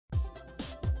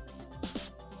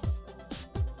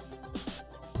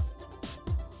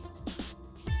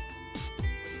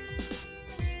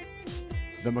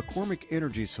The McCormick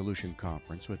Energy Solution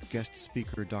Conference with guest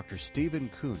speaker Dr. Stephen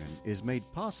Koonin is made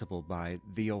possible by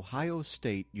The Ohio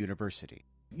State University.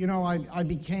 You know, I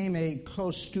became a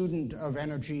close student of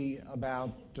energy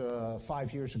about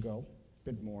 5 years ago,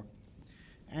 a bit more.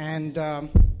 And I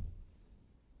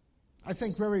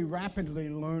think very rapidly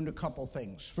learned a couple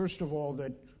things. First of all,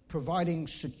 that providing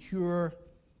secure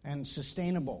and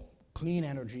sustainable clean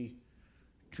energy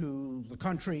to the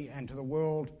country and to the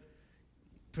world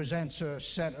presents a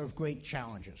set of great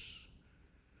challenges.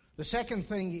 The second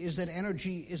thing is that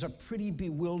energy is a pretty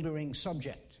bewildering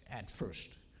subject at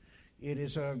first. It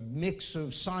is a mix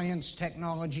of science,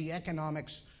 technology,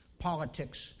 economics,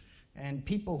 politics, and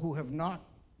people who have not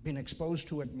been exposed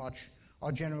to it much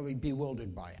are generally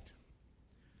bewildered by it.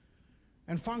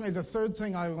 And finally, the third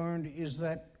thing I learned is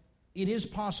that it is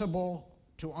possible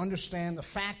to understand the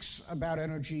facts about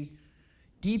energy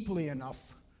deeply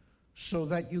enough so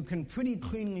that you can pretty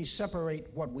cleanly separate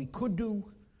what we could do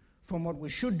from what we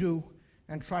should do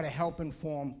and try to help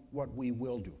inform what we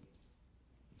will do.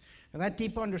 And that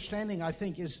deep understanding, I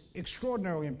think, is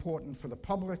extraordinarily important for the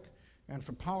public and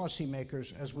for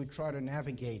policymakers as we try to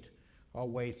navigate our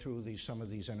way through some of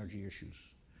these energy issues.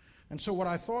 And so what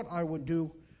I thought I would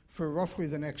do for roughly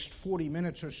the next 40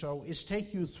 minutes or so is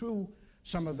take you through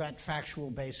some of that factual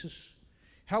basis,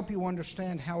 help you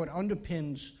understand how it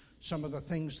underpins some of the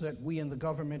things that we in the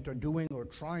government are doing or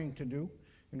trying to do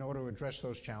in order to address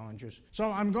those challenges.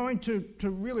 So I'm going to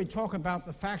really talk about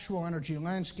the factual energy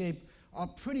landscape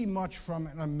pretty much from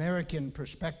an American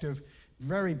perspective.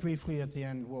 Very briefly at the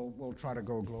end, we'll try to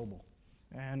go global.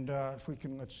 And if we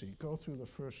can, let's see, go through the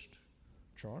first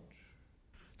chart.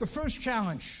 The first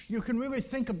challenge, you can really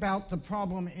think about the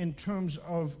problem in terms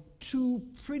of two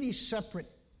pretty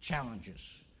separate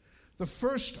challenges. The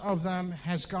first of them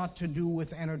has got to do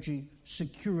with energy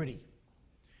security.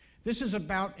 This is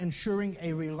about ensuring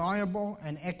a reliable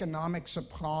and economic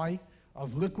supply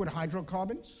of liquid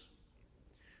hydrocarbons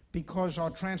because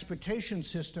our transportation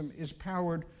system is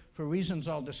powered, for reasons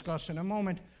I'll discuss in a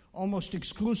moment, almost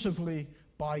exclusively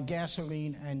by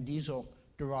gasoline and diesel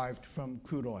derived from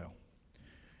crude oil.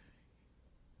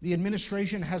 The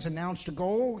administration has announced a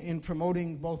goal in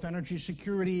promoting both energy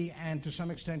security and, to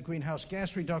some extent, greenhouse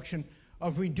gas reduction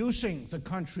of reducing the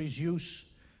country's use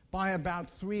by about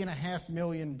 3.5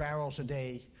 million barrels a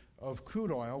day of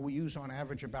crude oil. We use on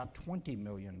average about 20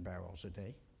 million barrels a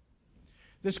day.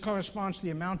 This corresponds to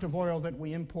the amount of oil that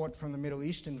we import from the Middle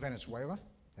East and Venezuela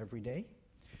every day.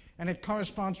 And it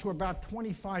corresponds to about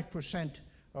 25%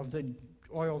 of the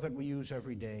oil that we use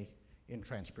every day in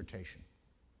transportation.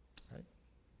 Right?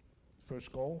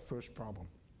 First goal, first problem.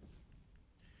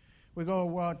 We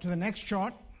go to the next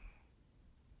chart.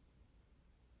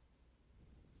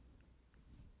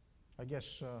 I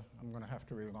guess I'm going to have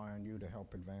to rely on you to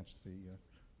help advance the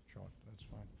chart. That's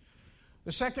fine.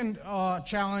 The second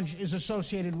challenge is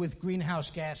associated with greenhouse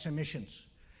gas emissions.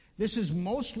 This is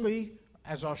mostly,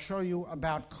 as I'll show you,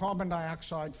 about carbon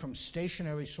dioxide from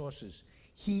stationary sources,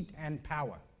 heat and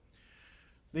power.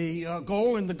 The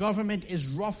goal in the government is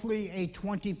roughly a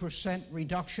 20%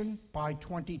 reduction by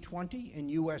 2020 in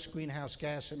U.S. greenhouse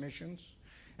gas emissions,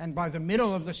 and by the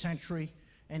middle of the century,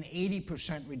 an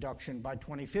 80% reduction by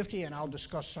 2050, and I'll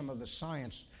discuss some of the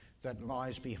science that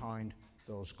lies behind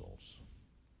those goals.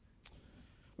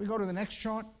 We go to the next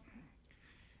chart.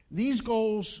 These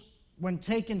goals, when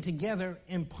taken together,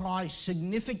 imply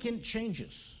significant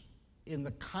changes in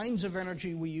the kinds of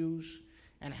energy we use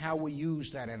and how we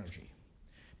use that energy.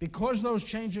 Because those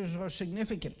changes are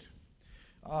significant,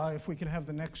 if we could have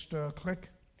the next click,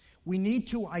 we need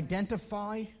to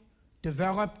identify,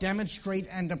 develop, demonstrate,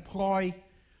 and deploy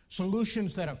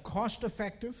solutions that are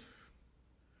cost-effective,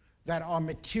 that are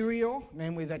material,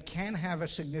 namely that can have a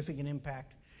significant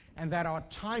impact, and that are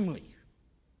timely,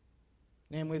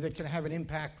 namely that can have an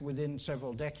impact within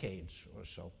several decades or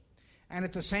so. And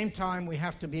at the same time, we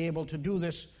have to be able to do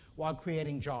this while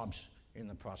creating jobs in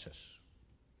the process.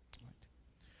 Right.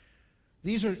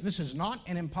 This is not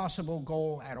an impossible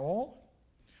goal at all.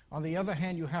 On the other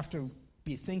hand, you have to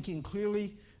be thinking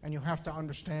clearly, and you have to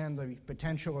understand the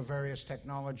potential of various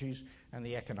technologies and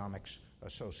the economics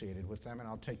associated with them, and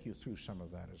I'll take you through some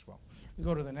of that as well. We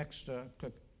go to the next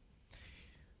clip.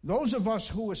 Those of us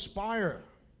who aspire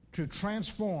to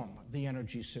transform the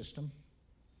energy system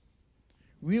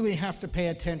really have to pay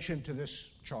attention to this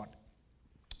chart.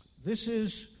 This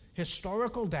is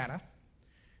historical data,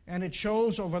 and it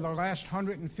shows over the last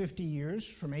 150 years,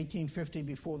 from 1850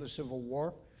 before the Civil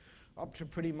War up to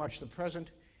pretty much the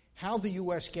present, how the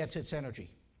U.S. gets its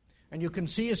energy. And you can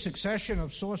see a succession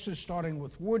of sources starting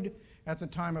with wood at the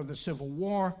time of the Civil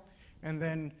War, and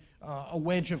then a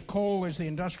wedge of coal as the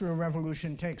Industrial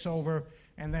Revolution takes over,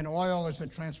 and then oil as the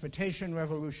transportation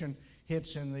revolution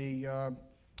hits in the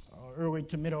early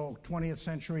to middle 20th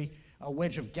century, a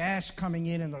wedge of gas coming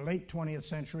in the late 20th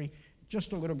century,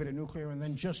 just a little bit of nuclear, and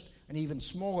then just an even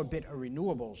smaller bit of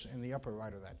renewables in the upper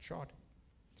right of that chart.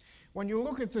 When you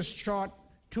look at this chart,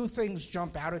 two things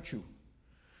jump out at you.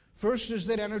 First is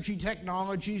that energy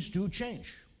technologies do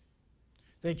change.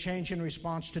 They change in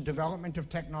response to development of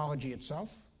technology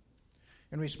itself,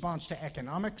 in response to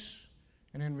economics,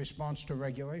 and in response to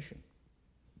regulation.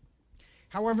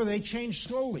 However, they change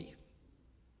slowly.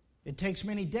 It takes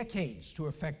many decades to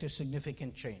effect a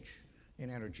significant change in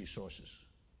energy sources.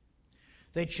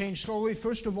 They change slowly,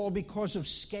 first of all, because of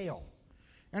scale.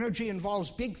 Energy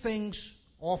involves big things,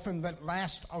 often that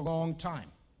last a long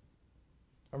time.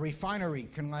 A refinery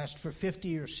can last for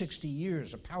 50 or 60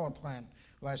 years. A power plant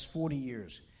lasts 40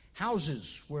 years.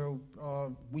 Houses, where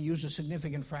we use a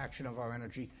significant fraction of our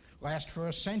energy, last for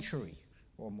a century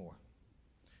or more.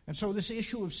 And so this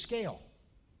issue of scale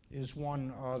is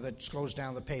one that slows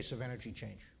down the pace of energy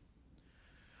change.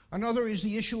 Another is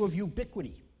the issue of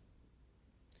ubiquity.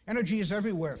 Energy is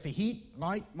everywhere for heat,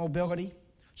 light, mobility,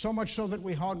 so much so that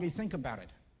we hardly think about it.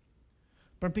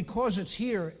 But because it's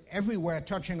here, everywhere,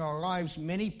 touching our lives,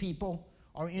 many people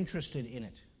are interested in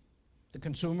it. The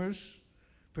consumers,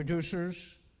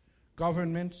 producers,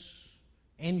 governments,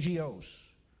 NGOs.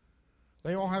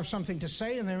 They all have something to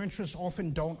say, and their interests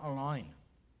often don't align.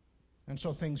 And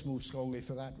so things move slowly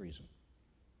for that reason.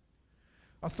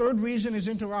 A third reason is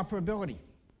interoperability.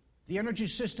 The energy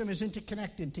system is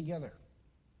interconnected together.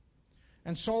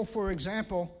 And so, for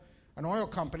example, an oil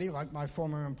company like my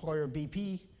former employer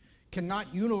BP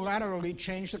cannot unilaterally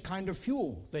change the kind of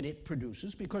fuel that it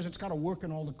produces because it's got to work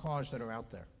in all the cars that are out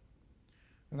there.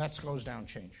 And that slows down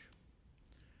change.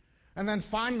 And then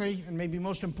finally, and maybe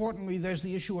most importantly, there's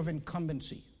the issue of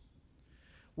incumbency.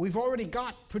 We've already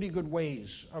got pretty good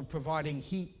ways of providing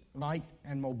heat, light,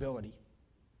 and mobility.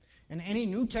 And any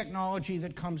new technology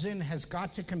that comes in has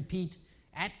got to compete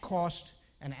at cost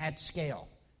and at scale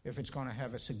if it's going to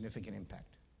have a significant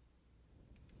impact.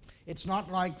 It's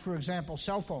not like, for example,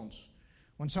 cell phones.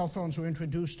 When cell phones were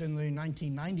introduced in the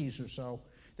 1990s or so,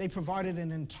 they provided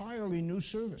an entirely new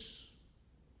service.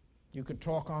 You could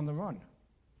talk on the run.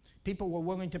 People were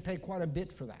willing to pay quite a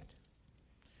bit for that.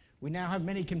 We now have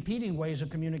many competing ways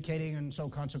of communicating, and so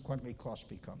consequently cost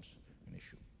becomes an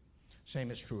issue.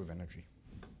 Same is true of energy.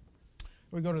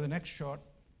 We go to the next chart.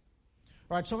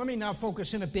 All right, so let me now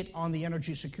focus in a bit on the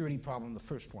energy security problem, the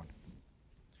first one.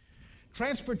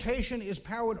 Transportation is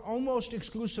powered almost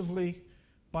exclusively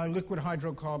by liquid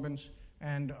hydrocarbons,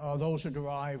 and those are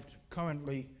derived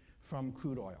currently from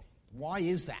crude oil. Why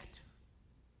is that?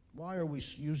 Why are we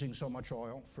using so much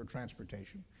oil for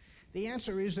transportation? The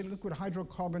answer is that liquid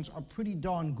hydrocarbons are pretty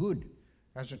darn good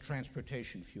as a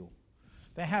transportation fuel.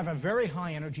 They have a very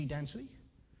high energy density,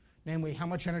 namely how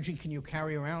much energy can you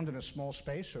carry around in a small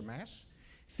space or mass,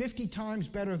 50 times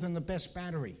better than the best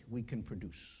battery we can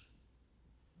produce.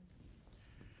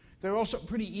 They're also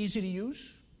pretty easy to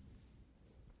use.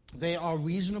 They are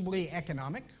reasonably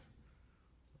economic,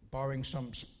 barring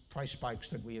some price spikes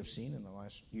that we have seen in the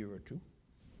last year or two.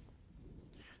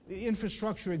 The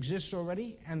infrastructure exists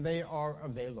already, and they are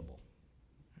available.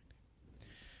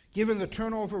 Given the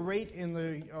turnover rate in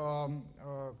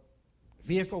the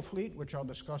vehicle fleet, which I'll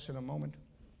discuss in a moment,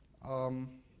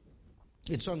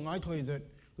 it's unlikely that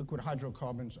liquid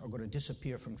hydrocarbons are going to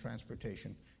disappear from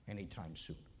transportation anytime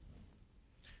soon.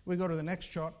 We go to the next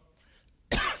chart.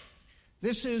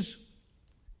 This is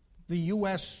the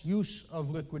U.S. use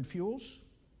of liquid fuels.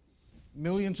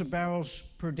 Millions of barrels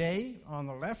per day on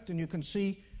the left, and you can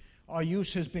see our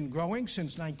use has been growing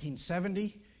since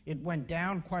 1970. It went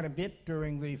down quite a bit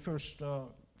during the first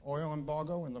oil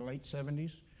embargo in the late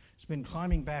 70s. It's been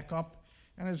climbing back up,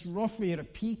 and is roughly at a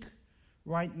peak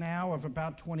right now of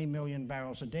about 20 million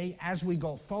barrels a day. As we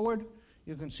go forward,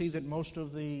 you can see that most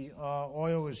of the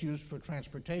oil is used for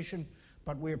transportation,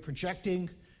 but we're projecting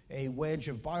a wedge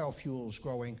of biofuels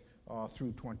growing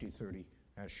through 2030,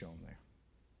 as shown there.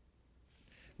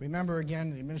 Remember, again,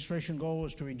 the administration goal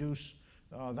is to reduce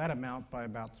that amount by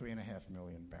about 3.5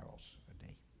 million barrels a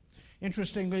day.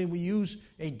 Interestingly, we use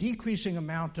a decreasing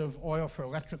amount of oil for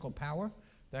electrical power.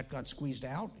 That got squeezed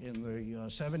out in the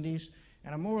 70s,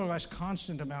 and a more or less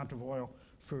constant amount of oil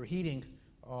for heating,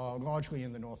 largely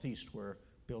in the Northeast, where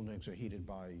buildings are heated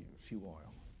by fuel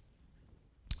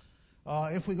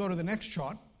oil. If we go to the next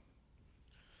chart,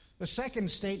 the second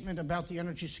statement about the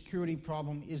energy security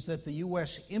problem is that the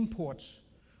U.S. imports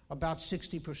about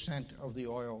 60% of the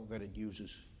oil that it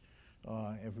uses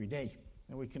every day.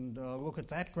 And we can look at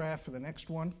that graph for the next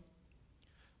one.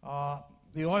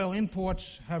 The oil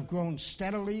imports have grown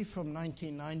steadily from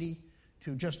 1990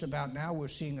 to just about now. We're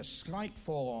seeing a slight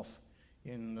fall off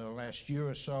in the last year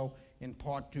or so, in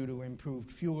part due to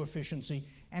improved fuel efficiency,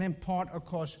 and in part, of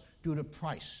course, due to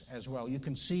price as well. You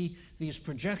can see these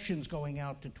projections going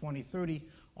out to 2030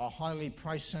 are highly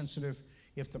price sensitive.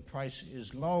 If the price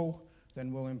is low,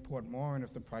 then we'll import more, and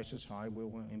if the price is high, we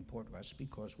will import less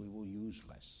because we will use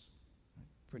less.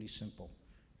 Pretty simple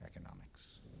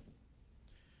economics.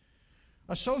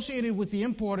 Associated with the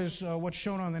import is what's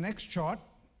shown on the next chart.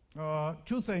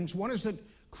 Two things. One is that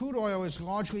crude oil is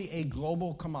largely a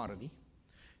global commodity,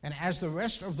 and as the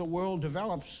rest of the world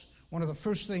develops, one of the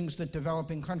first things that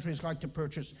developing countries like to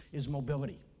purchase is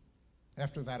mobility.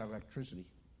 After that, electricity.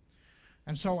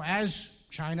 And so as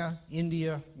China,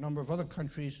 India, a number of other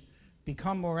countries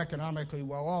become more economically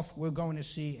well off, we're going to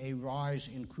see a rise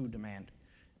in crude demand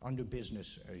under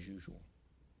business as usual.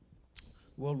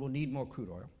 The world will need more crude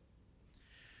oil.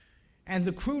 And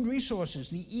the crude resources,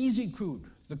 the easy crude,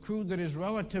 the crude that is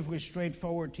relatively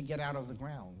straightforward to get out of the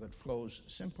ground, that flows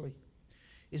simply,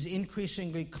 is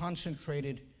increasingly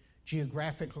concentrated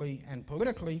geographically and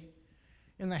politically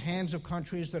in the hands of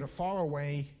countries that are far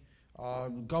away,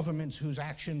 governments whose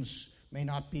actions may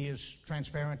not be as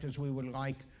transparent as we would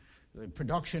like, the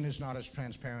production is not as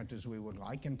transparent as we would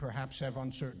like, and perhaps have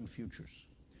uncertain futures.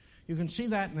 You can see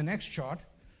that in the next chart,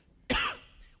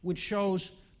 which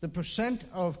shows the percent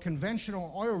of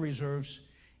conventional oil reserves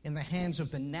in the hands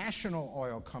of the national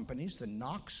oil companies, the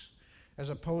NOCs, as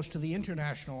opposed to the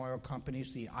international oil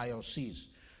companies, the IOCs.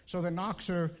 So the NOCs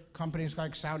are companies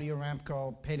like Saudi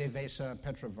Aramco, PDVSA,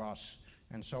 Petrobras,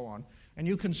 and so on. And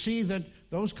you can see that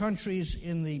those countries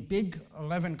in the big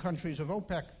 11 countries of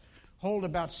OPEC hold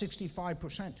about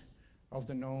 65% of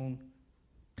the known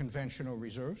conventional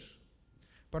reserves,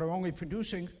 but are only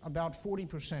producing about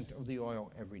 40% of the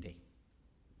oil every day.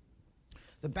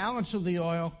 The balance of the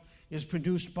oil is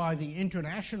produced by the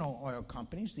international oil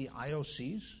companies, the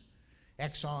IOCs,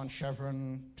 Exxon,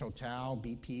 Chevron, Total,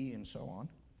 BP, and so on.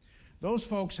 Those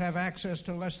folks have access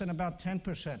to less than about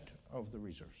 10% of the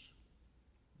reserves.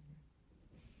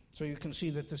 So you can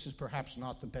see that this is perhaps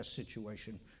not the best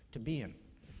situation to be in.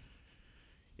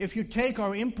 If you take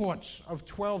our imports of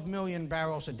 12 million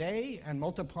barrels a day and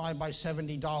multiply by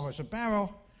 $70 a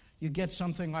barrel, you get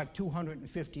something like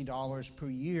 $250 per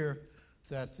year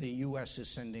that the U.S. is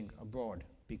sending abroad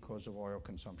because of oil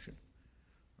consumption.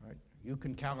 Right? You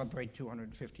can calibrate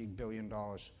 $250 billion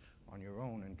on your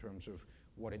own in terms of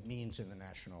what it means in the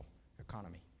national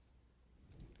economy.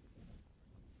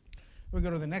 We'll go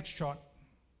to the next chart.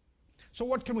 So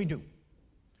what can we do?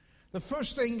 The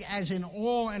first thing, as in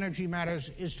all energy matters,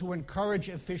 is to encourage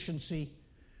efficiency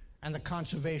and the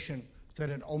conservation that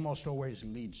it almost always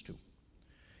leads to.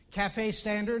 CAFE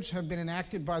standards have been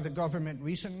enacted by the government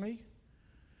recently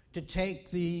to take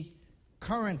the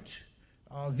current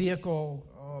vehicle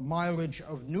mileage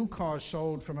of new cars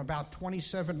sold from about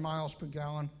 27 miles per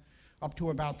gallon up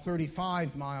to about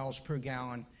 35 miles per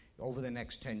gallon over the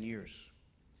next 10 years.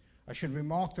 I should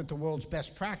remark that the world's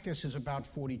best practice is about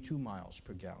 42 miles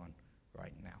per gallon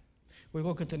right now. We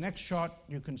look at the next chart,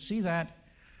 you can see that.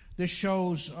 This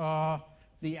shows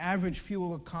the average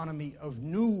fuel economy of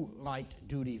new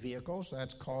light-duty vehicles,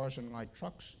 that's cars and light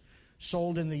trucks,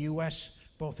 sold in the U.S.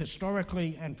 both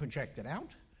historically and projected out.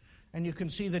 And you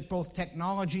can see that both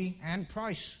technology and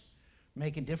price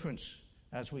make a difference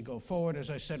as we go forward. As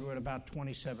I said, we're at about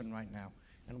 27 right now,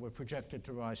 and we're projected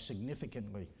to rise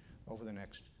significantly over the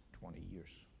next 20 years.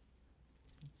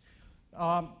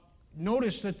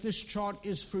 Notice that this chart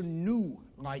is for new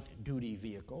light-duty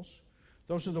vehicles.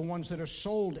 Those are the ones that are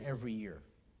sold every year.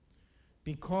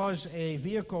 Because a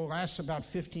vehicle lasts about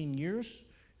 15 years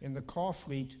in the car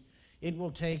fleet, it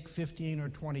will take 15 or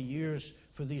 20 years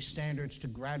for these standards to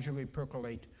gradually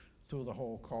percolate through the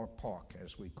whole car park,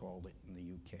 as we called it in the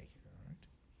UK. All right?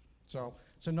 So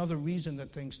it's another reason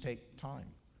that things take time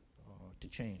to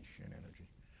change in energy.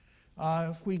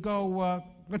 If we go,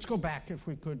 let's go back if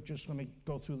we could. Just let me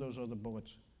go through those other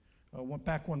bullets.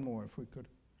 Back one more if we could.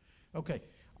 Okay.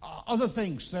 Other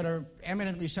things that are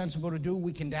eminently sensible to do,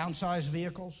 we can downsize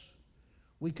vehicles.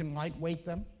 We can lightweight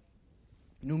them.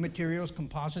 New materials,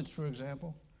 composites, for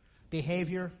example.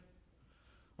 Behavior.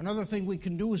 Another thing we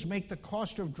can do is make the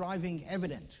cost of driving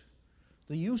evident.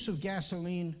 The use of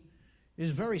gasoline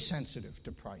is very sensitive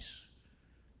to price.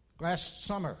 Last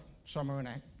summer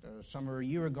a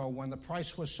year ago, when the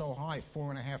price was so high,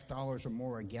 $4.50 or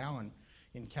more a gallon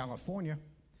in California,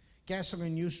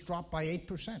 gasoline use dropped by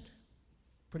 8%,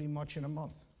 pretty much in a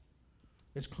month.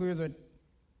 It's clear that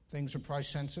things are price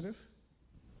sensitive,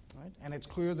 right? And it's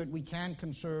clear that we can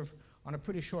conserve on a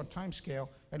pretty short time scale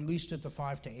at least at the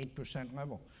 5 to 8%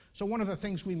 level. So one of the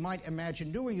things we might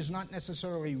imagine doing is not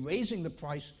necessarily raising the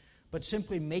price, but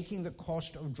simply making the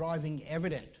cost of driving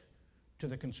evident to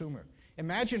the consumer.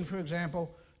 Imagine, for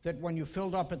example, that when you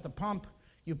filled up at the pump,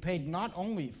 you paid not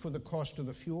only for the cost of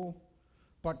the fuel,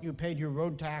 but you paid your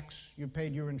road tax, you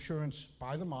paid your insurance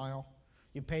by the mile,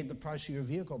 you paid the price of your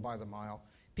vehicle by the mile.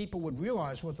 People would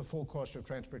realize what the full cost of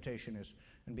transportation is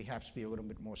and perhaps be a little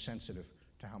bit more sensitive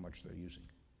to how much they're using.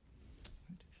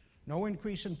 No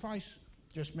increase in price,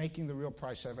 just making the real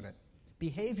price evident.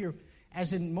 Behavior,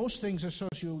 as in most things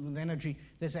associated with energy,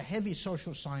 there's a heavy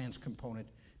social science component.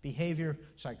 Behavior,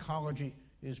 psychology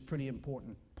is a pretty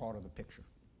important part of the picture.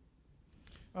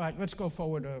 All right, let's go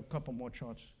forward a couple more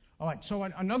charts. All right, so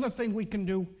another thing we can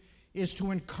do is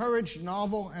to encourage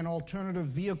novel and alternative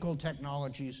vehicle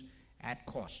technologies at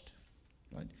cost.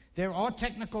 Right? There are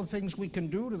technical things we can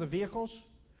do to the vehicles.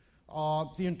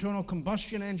 The internal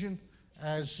combustion engine,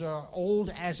 as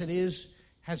old as it is,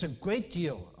 has a great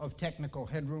deal of technical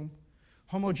headroom.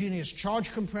 Homogeneous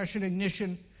charge compression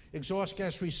ignition, exhaust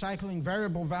gas recycling,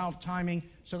 variable valve timing,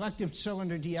 selective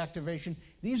cylinder deactivation.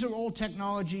 These are all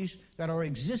technologies that are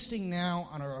existing now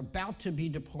and are about to be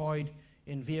deployed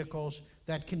in vehicles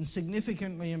that can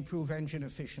significantly improve engine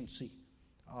efficiency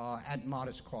at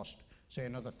modest cost, say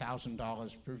another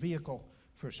 $1,000 per vehicle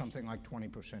for something like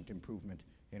 20% improvement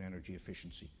in energy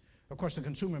efficiency. Of course, the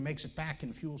consumer makes it back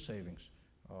in fuel savings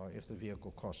if the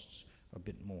vehicle costs a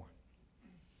bit more.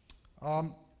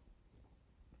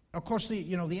 Of course,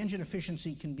 the engine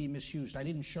efficiency can be misused. I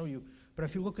didn't show you, but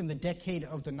if you look in the decade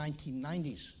of the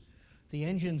 1990s, the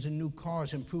engines in new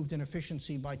cars improved in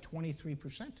efficiency by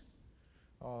 23%.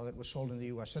 That was sold in the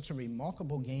U.S. That's a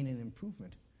remarkable gain in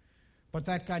improvement. But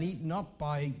that got eaten up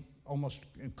by almost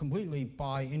completely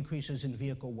by increases in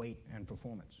vehicle weight and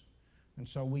performance. And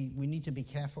so we need to be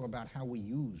careful about how we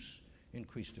use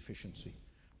increased efficiency,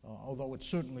 although it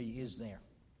certainly is there.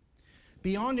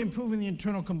 Beyond improving the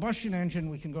internal combustion engine,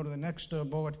 we can go to the next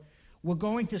bullet, we're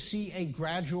going to see a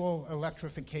gradual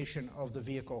electrification of the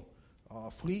vehicle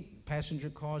fleet,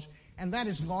 passenger cars, and that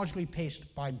is largely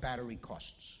paced by battery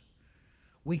costs.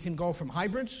 We can go from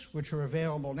hybrids, which are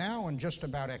available now and just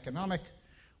about economic.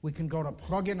 We can go to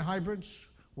plug-in hybrids,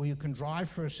 where you can drive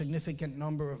for a significant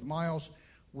number of miles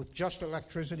with just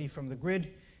electricity from the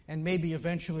grid, and maybe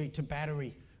eventually to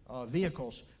battery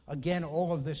vehicles. Again,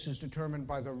 all of this is determined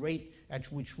by the rate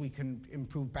at which we can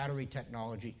improve battery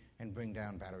technology and bring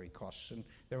down battery costs. And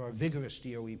there are vigorous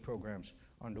DOE programs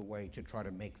underway to try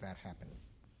to make that happen.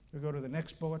 We go to the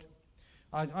next bullet.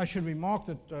 I should remark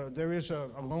that there is a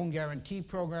loan guarantee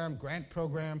program, grant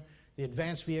program, the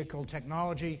Advanced Vehicle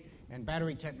Technology and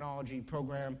Battery Technology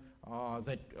program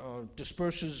that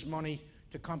disperses money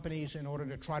to companies in order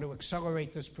to try to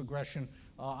accelerate this progression.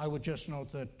 I would just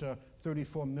note that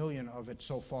 $34 million of it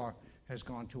so far has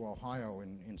gone to Ohio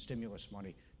in stimulus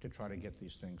money to try to get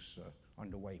these things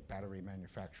underway, battery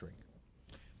manufacturing.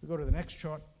 We go to the next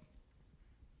chart.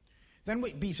 Then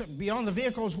beyond the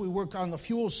vehicles, we work on the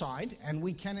fuel side, and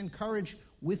we can encourage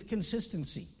with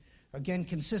consistency. Again,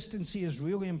 consistency is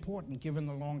really important given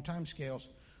the long time scales.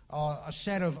 A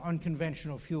set of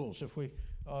unconventional fuels. If we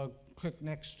click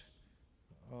next.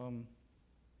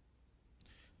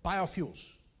 Biofuels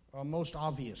are most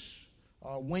obvious.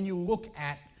 When you look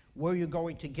at where you're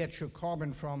going to get your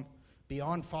carbon from,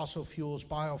 beyond fossil fuels,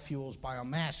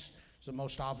 biomass is the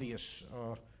most obvious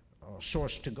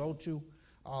source to go to.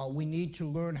 We need to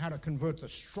learn how to convert the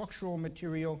structural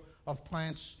material of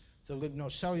plants, the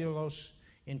lignocellulose,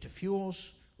 into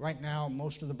fuels. Right now,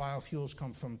 most of the biofuels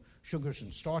come from sugars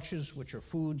and starches, which are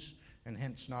foods, and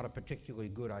hence not a particularly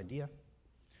good idea.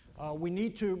 We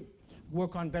need to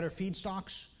work on better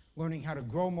feedstocks, learning how to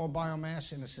grow more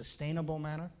biomass in a sustainable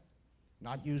manner,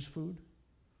 not use food.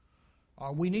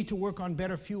 We need to work on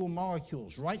better fuel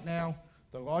molecules. Right now,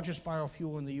 the largest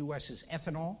biofuel in the U.S. is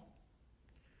ethanol.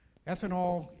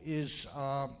 Ethanol is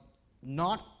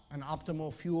not an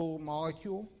optimal fuel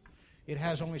molecule. It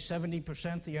has only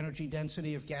 70% the energy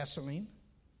density of gasoline.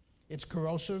 It's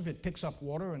corrosive. It picks up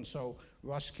water and so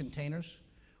rusts containers.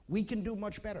 We can do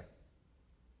much better.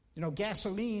 You know,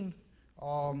 gasoline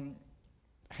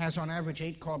has on average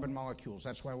 8 carbon molecules.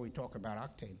 That's why we talk about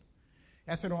octane.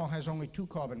 Ethanol has only 2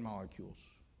 carbon molecules.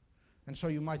 And so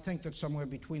you might think that somewhere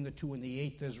between the 2 and the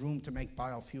 8, there's room to make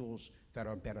biofuels that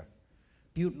are better.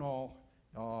 Butanol,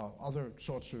 other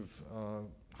sorts of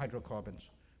hydrocarbons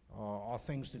are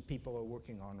things that people are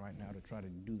working on right now to try to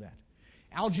do that.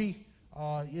 Algae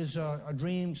is a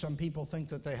dream. Some people think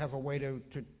that they have a way to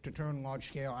turn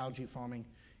large-scale algae farming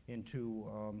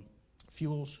into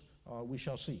fuels. We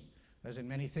shall see. As in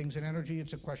many things in energy,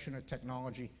 it's a question of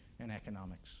technology in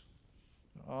economics.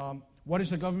 What is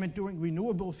the government doing?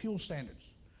 Renewable fuel standards.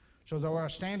 So there are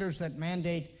standards that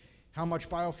mandate how much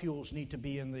biofuels need to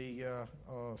be in the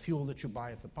fuel that you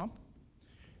buy at the pump.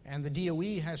 And the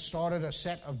DOE has started a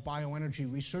set of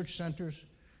bioenergy research centers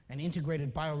and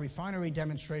integrated biorefinery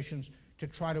demonstrations to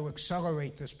try to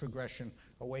accelerate this progression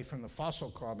away from the fossil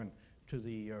carbon to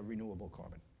the renewable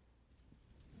carbon.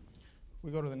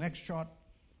 We go to the next chart.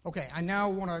 Okay, I now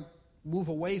want to move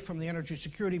away from the energy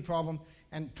security problem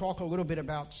and talk a little bit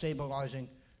about stabilizing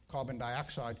carbon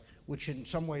dioxide, which in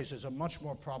some ways is a much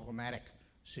more problematic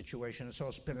situation. And so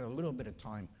I'll spend a little bit of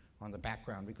time on the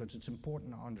background because it's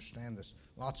important to understand this.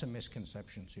 Lots of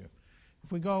misconceptions here.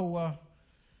 If we go,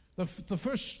 the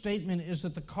first statement is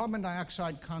that the carbon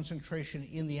dioxide concentration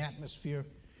in the atmosphere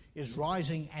is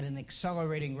rising at an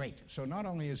accelerating rate. So not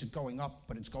only is it going up,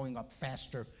 but it's going up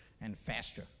faster and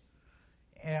faster.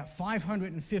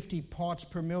 550 parts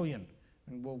per million,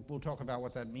 and we'll talk about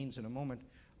what that means in a moment,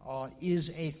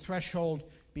 is a threshold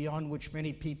beyond which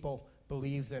many people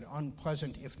believe that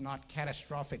unpleasant, if not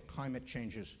catastrophic, climate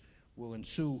changes will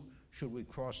ensue should we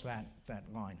cross that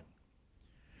line.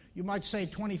 You might say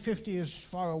 2050 is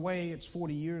far away, it's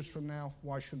 40 years from now,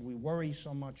 why should we worry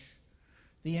so much?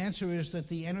 The answer is that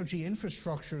the energy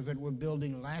infrastructure that we're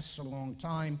building lasts a long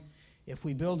time. If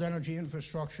we build energy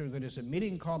infrastructure that is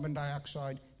emitting carbon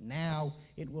dioxide now,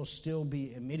 it will still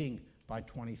be emitting by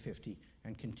 2050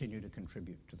 and continue to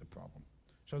contribute to the problem.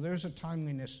 So there's a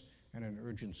timeliness and an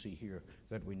urgency here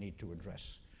that we need to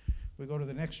address. We go to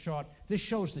the next chart. This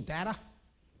shows the data.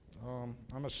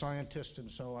 I'm a scientist, and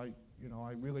so I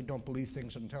really don't believe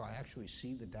things until I actually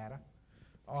see the data.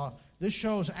 This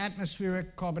shows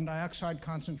atmospheric carbon dioxide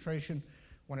concentration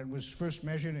when it was first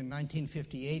measured in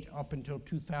 1958 up until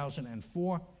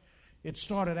 2004. It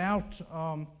started out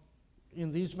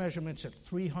in these measurements at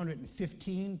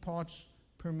 315 parts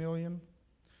per million.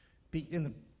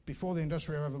 Before the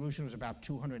Industrial Revolution, it was about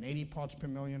 280 parts per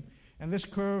million. And this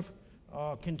curve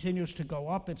continues to go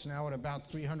up. It's now at about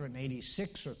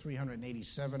 386 or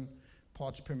 387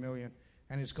 parts per million,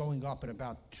 and it's going up at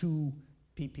about 2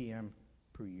 ppm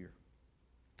per year.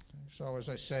 So as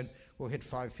I said, we'll hit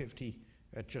 550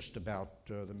 at just about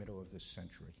the middle of this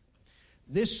century.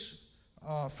 This,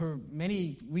 for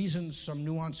many reasons, some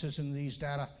nuances in these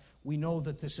data, we know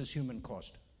that this is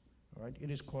human-caused. All right? It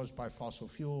is caused by fossil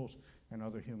fuels and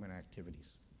other human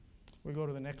activities. We go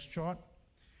to the next chart.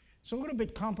 It's a little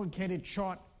bit complicated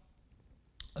chart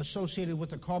associated with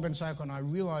the carbon cycle, and I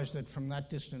realize that from that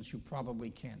distance you probably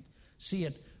can't see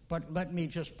it, but let me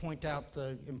just point out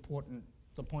the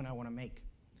point I want to make.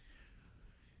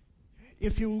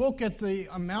 If you look at the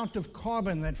amount of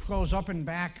carbon that flows up and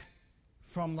back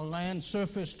from the land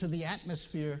surface to the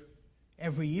atmosphere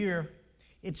every year,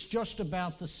 it's just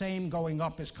about the same going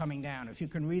up as coming down. If you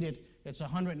can read it, it's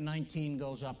 119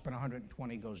 goes up and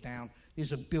 120 goes down.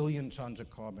 These are billion tons of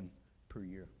carbon per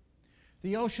year.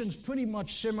 The ocean's pretty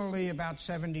much similarly about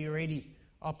 70 or 80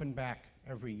 up and back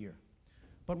every year.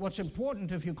 But what's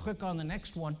important, if you click on the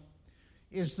next one,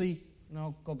 is the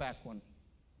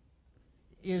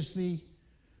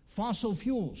fossil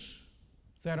fuels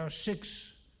that are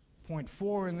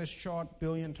 6.4 in this chart,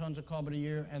 billion tons of carbon a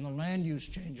year, and the land use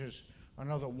changes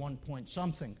another 1 point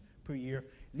something per year.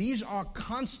 These are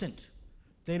constant.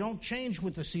 They don't change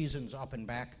with the seasons up and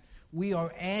back. We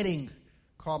are adding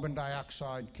carbon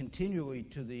dioxide continually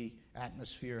to the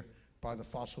atmosphere by the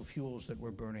fossil fuels that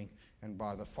we're burning and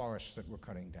by the forests that we're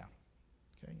cutting down.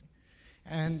 Okay?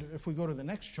 And if we go to the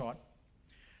next chart,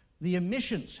 the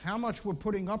emissions, how much we're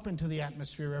putting up into the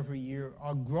atmosphere every year,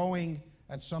 are growing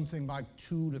at something like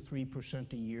 2 to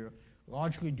 3% a year,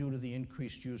 largely due to the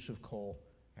increased use of coal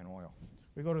and oil.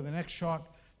 We go to the next chart.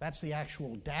 That's the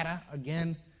actual data.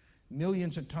 Again,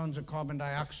 millions of tons of carbon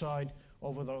dioxide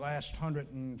over the last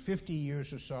 150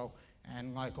 years or so,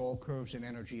 and like all curves in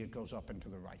energy, it goes up and to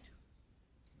the right.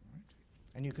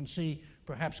 And you can see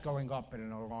perhaps going up at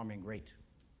an alarming rate.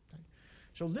 Okay?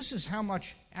 So this is how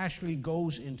much actually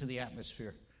goes into the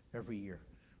atmosphere every year.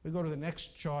 We go to the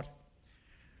next chart.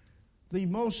 The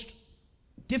most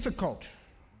difficult,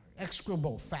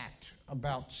 execrable fact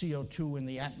about CO2 in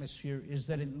the atmosphere is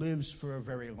that it lives for a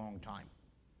very long time.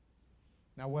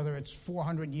 Now, whether it's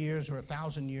 400 years or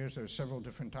 1,000 years, there are several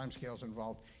different timescales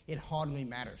involved, it hardly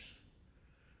matters.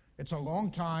 It's a long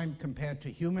time compared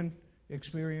to human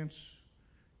experience.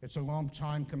 It's a long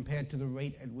time compared to the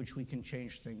rate at which we can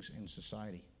change things in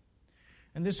society.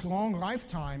 And this long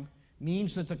lifetime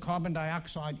means that the carbon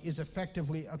dioxide is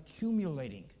effectively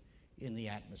accumulating in the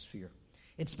atmosphere.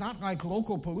 It's not like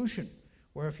local pollution,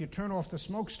 where if you turn off the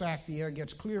smokestack, the air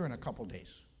gets clear in a couple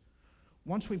days.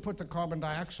 once we put the carbon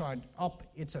dioxide up,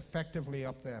 it's effectively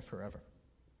up there forever.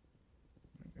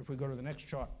 If we go to the next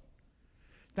chart,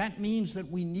 that means that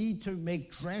we need to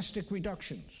make drastic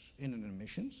reductions in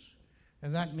emissions,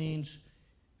 and that means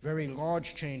very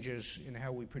large changes in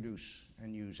how we produce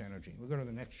and use energy. We'll go to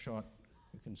the next chart.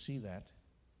 You can see that.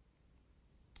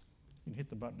 You can hit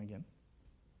the button again.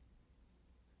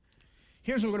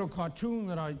 Here's a little cartoon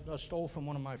that I stole from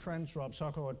one of my friends, Rob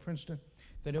Socolow at Princeton,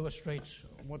 that illustrates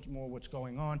what's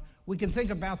going on. We can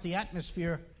think about the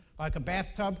atmosphere like a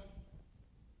bathtub,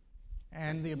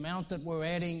 and the amount that we're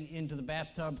adding into the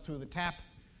bathtub through the tap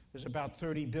is about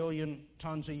 30 billion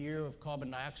tons a year of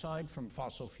carbon dioxide from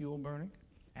fossil fuel burning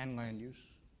and land use.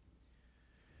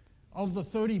 Of the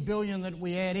 30 billion that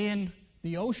we add in,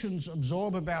 the oceans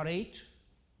absorb about 8.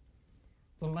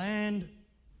 The land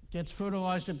gets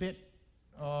fertilized a bit,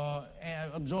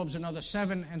 absorbs another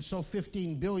 7, and so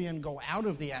 15 billion go out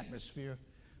of the atmosphere,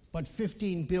 but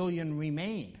 15 billion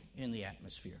remain in the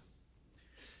atmosphere.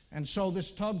 And so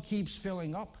this tub keeps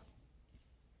filling up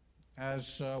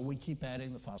as we keep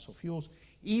adding the fossil fuels.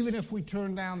 Even if we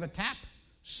turn down the tap,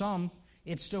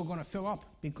 it's still going to fill up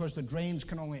because the drains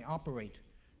can only operate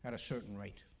at a certain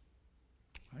rate.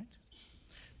 Right?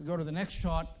 We go to the next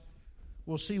chart,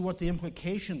 we'll see what the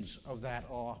implications of that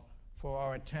are for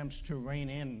our attempts to rein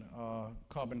in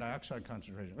carbon dioxide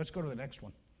concentration. Let's go to the next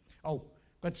one. Oh,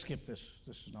 let's skip this.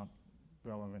 This is not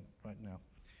relevant right now.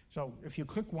 So if you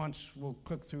click once, we'll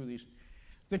click through these.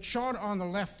 The chart on the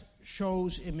left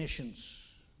shows emissions,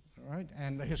 all right,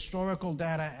 and the historical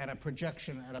data at a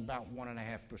projection at about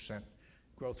 1.5%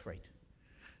 growth rate.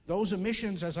 Those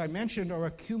emissions, as I mentioned, are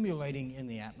accumulating in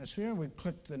the atmosphere. We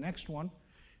click the next one,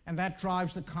 and that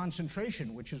drives the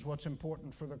concentration, which is what's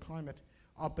important for the climate,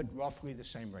 up at roughly the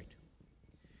same rate.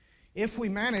 If we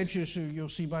manage, as you'll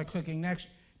see by clicking next,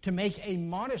 to make a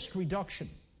modest reduction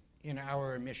in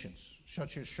our emissions,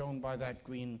 such as shown by that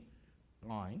green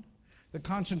line, the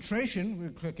concentration,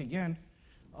 we'll click again,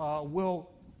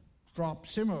 will drop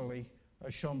similarly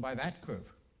as shown by that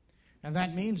curve. And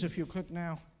that means, if you click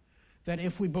now, that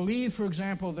if we believe, for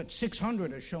example, that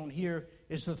 600, as shown here,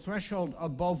 is the threshold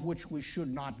above which we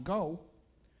should not go,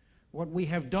 what we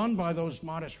have done by those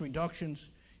modest reductions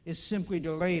is simply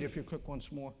delayed, if you click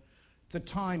once more, the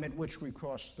time at which we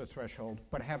cross the threshold,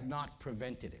 but have not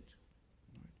prevented it.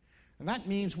 And that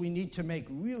means we need to make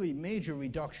really major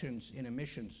reductions in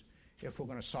emissions if we're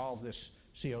going to solve this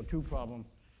CO2 problem.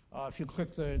 If you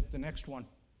click the next one,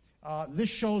 this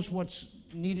shows what's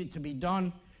needed to be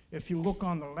done. If you look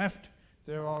on the left,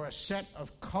 there are a set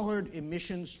of colored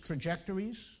emissions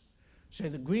trajectories, say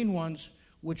the green ones,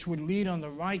 which would lead on the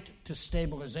right to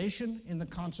stabilization in the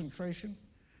concentration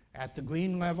at the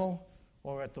green level,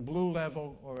 or at the blue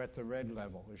level, or at the red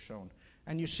level, as shown.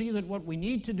 And you see that what we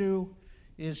need to do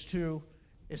is to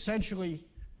essentially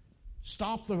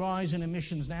stop the rise in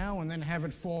emissions now and then have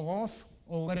it fall off,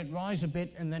 or let it rise a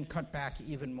bit and then cut back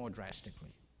even more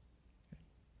drastically.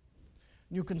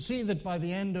 You can see that by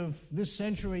the end of this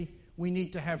century, we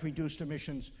need to have reduced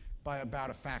emissions by about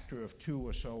a factor of 2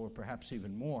 or so, or perhaps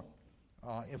even more,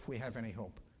 if we have any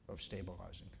hope of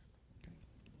stabilizing.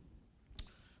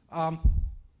 Okay.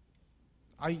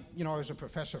 I was a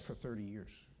professor for 30 years,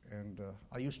 and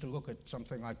I used to look at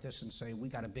something like this and say, we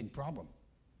got a big problem.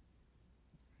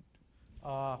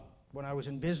 When I was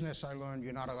in business, I learned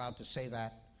you're not allowed to say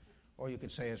that, or you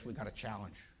could say is we got a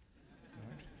challenge.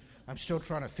 Right? I'm still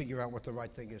trying to figure out what the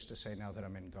right thing is to say now that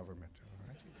I'm in government. All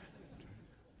right?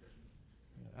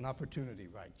 An opportunity,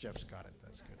 right? Jeff's got it.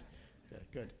 That's good.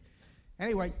 Good.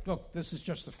 Anyway, look, this is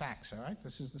just the facts, all right?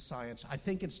 This is the science. I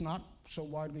think it's not so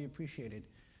widely appreciated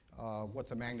what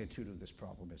the magnitude of this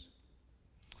problem is.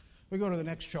 We go to the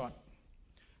next chart.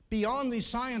 Beyond these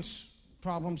science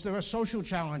problems, there are social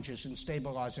challenges in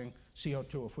stabilizing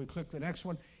CO2. If we click the next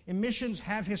one, emissions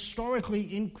have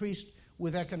historically increased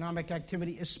with economic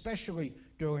activity, especially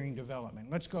during development.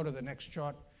 Let's go to the next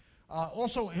chart.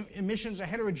 Also, emissions are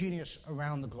heterogeneous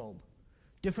around the globe.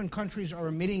 Different countries are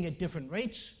emitting at different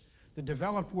rates. The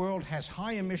developed world has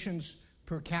high emissions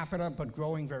per capita, but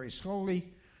growing very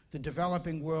slowly. The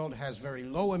developing world has very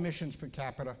low emissions per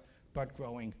capita, but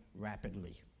growing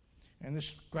rapidly. And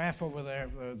this graph over there,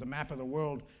 the map of the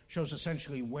world, shows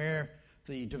essentially where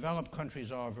the developed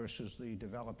countries are versus the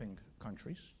developing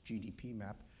countries, GDP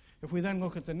map. If we then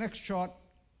look at the next chart,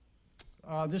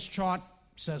 this chart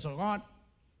says a lot.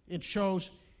 It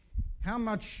shows how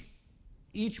much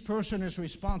each person is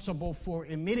responsible for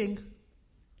emitting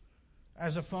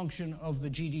as a function of the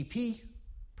GDP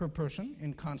per person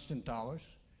in constant dollars,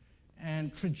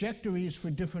 and trajectories for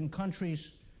different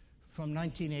countries from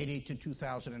 1980 to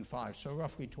 2005, so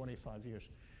roughly 25 years.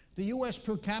 The U.S.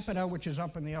 per capita, which is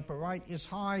up in the upper right, is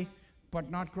high, but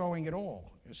not growing at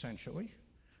all, essentially,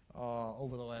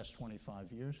 over the last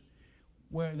 25 years.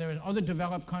 Where there are other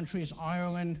developed countries,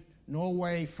 Ireland,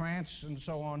 Norway, France, and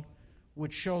so on,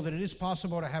 which show that it is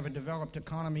possible to have a developed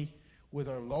economy with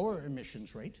a lower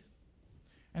emissions rate.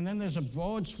 And then there's a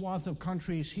broad swath of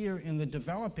countries here in the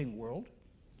developing world,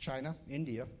 China,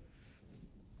 India,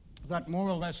 that more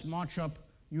or less march up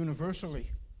universally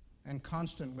and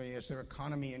constantly as their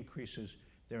economy increases,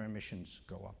 their emissions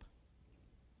go up.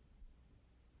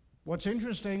 What's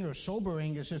interesting or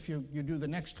sobering is if you do the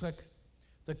next click,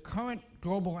 the current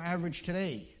global average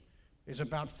today is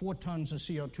about 4 tons of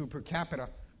CO2 per capita,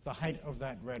 the height of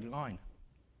that red line.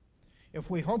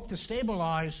 If we hope to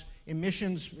stabilize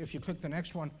emissions, if you click the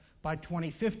next one, by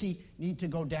 2050, need to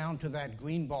go down to that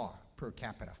green bar per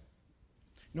capita.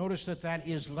 Notice that that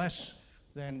is less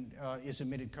than is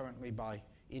emitted currently by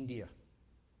India,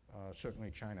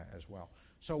 certainly China as well.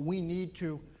 So we need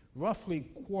to roughly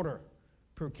quarter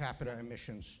per capita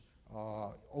emissions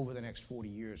over the next 40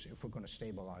 years if we're going to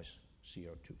stabilize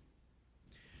CO2.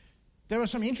 There are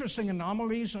some interesting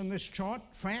anomalies on this chart.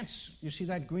 France, you see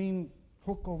that green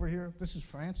hook over here? This is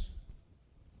France.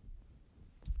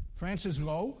 France is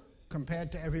low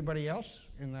compared to everybody else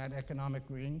in that economic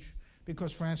range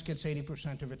because France gets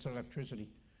 80% of its electricity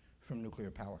from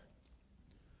nuclear power.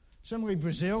 Similarly,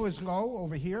 Brazil is low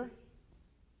over here.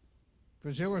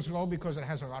 Brazil is low because it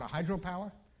has a lot of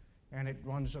hydropower, and it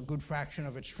runs a good fraction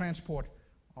of its transport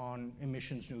on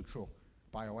emissions-neutral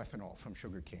bioethanol from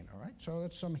sugarcane, all right? So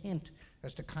that's some hint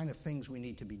as to kind of things we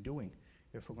need to be doing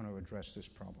if we're going to address this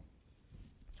problem.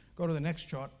 Go to the next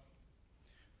chart.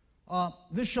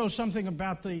 This shows something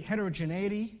about the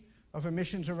heterogeneity of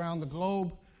emissions around the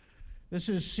globe. This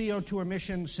is CO2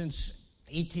 emissions since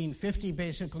 1850,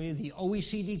 basically. The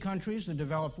OECD countries, the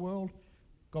developed world,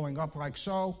 going up like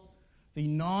so. The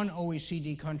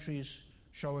non-OECD countries,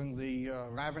 showing the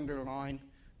lavender line,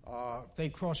 they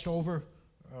crossed over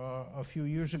a few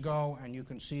years ago, and you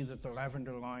can see that the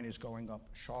lavender line is going up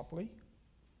sharply.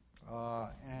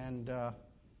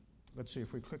 Let's see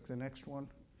if we click the next one.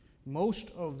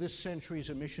 Most of this century's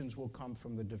emissions will come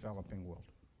from the developing world.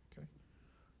 Okay?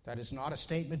 That is not a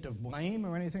statement of blame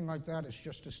or anything like that. It's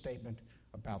just a statement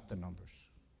about the numbers.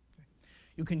 Okay?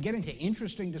 You can get into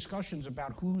interesting discussions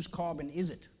about whose carbon is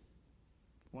it.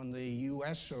 When the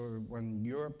U.S. or when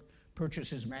Europe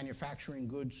purchases manufactured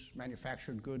goods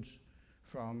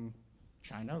from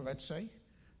China, let's say,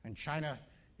 and China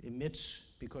emits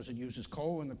because it uses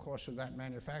coal in the course of that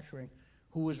manufacturing,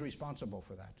 who is responsible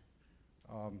for that?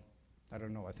 I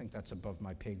don't know. I think that's above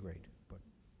my pay grade. But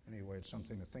anyway, it's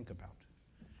something to think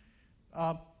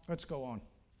about. Let's go on.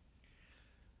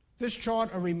 This chart,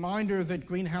 a reminder that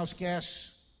greenhouse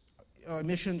gas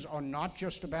emissions are not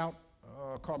just about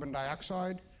carbon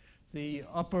dioxide. The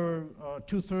upper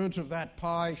 2/3 of that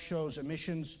pie shows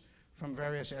emissions from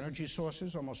various energy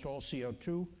sources, almost all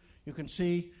CO2. You can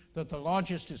see that the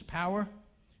largest is power,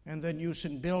 and then use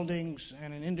in buildings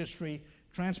and in industry,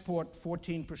 transport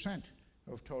 14%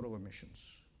 of total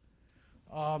emissions.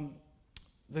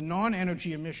 The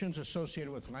non-energy emissions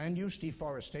associated with land use,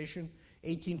 deforestation,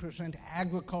 18%,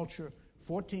 agriculture,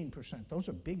 14%. Those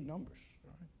are big numbers.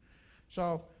 Right?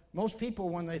 So most people,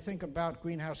 when they think about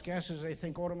greenhouse gases, they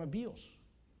think automobiles,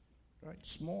 right?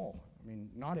 Small. I mean,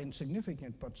 not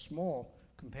insignificant, but small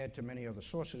compared to many other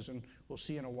sources. And we'll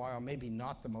see in a while, maybe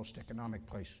not the most economic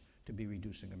place to be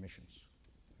reducing emissions.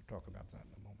 We'll talk about that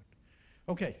in a moment.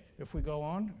 Okay, if we go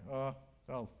on.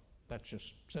 That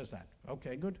just says that.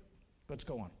 Okay, good. Let's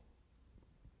go on.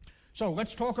 So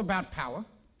let's talk about power.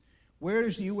 Where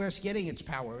is the U.S. getting its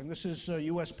power? And this is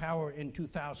U.S. power in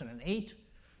 2008.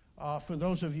 For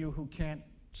those of you who can't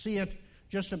see it,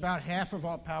 just about half of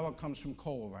our power comes from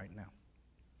coal right now.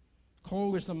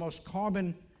 Coal is the most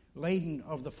carbon-laden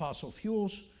of the fossil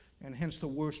fuels, and hence the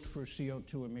worst for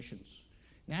CO2 emissions.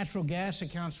 Natural gas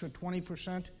accounts for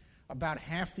 20%, about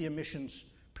half the emissions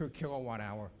per kilowatt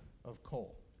hour of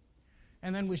coal.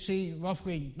 And then we see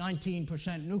roughly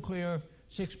 19% nuclear,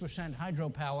 6%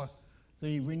 hydropower.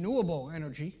 The renewable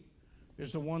energy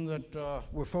is the one that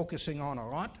we're focusing on a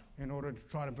lot in order to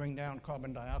try to bring down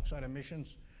carbon dioxide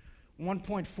emissions.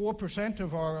 1.4%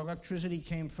 of our electricity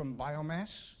came from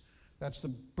biomass. That's the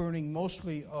burning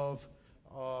mostly of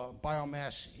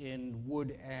biomass in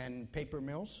wood and paper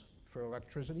mills for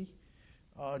electricity.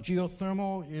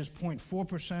 Geothermal is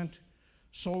 0.4%.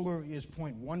 Solar is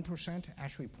 0.1%,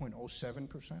 actually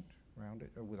 0.07%,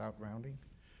 without rounding.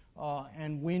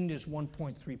 And wind is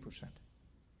 1.3%.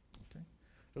 Okay?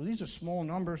 So these are small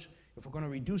numbers. If we're going to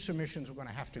reduce emissions, we're going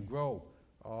to have to grow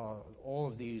all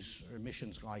of these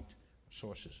emissions light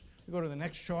sources. We go to the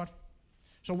next chart.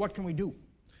 So what can we do?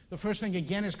 The first thing,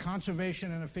 again, is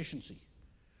conservation and efficiency.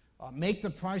 Make the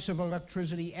price of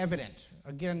electricity evident.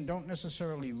 Again, don't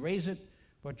necessarily raise it,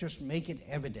 but just make it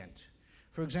evident.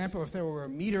 For example, if there were a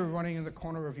meter running in the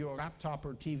corner of your laptop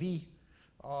or TV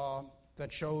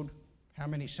that showed how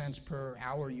many cents per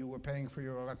hour you were paying for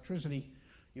your electricity,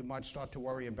 you might start to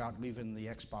worry about leaving the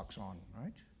Xbox on,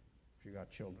 right? If you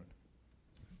got children.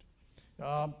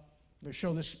 They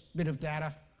show this bit of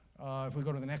data, if we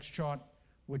go to the next chart,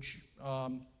 which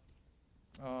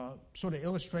sort of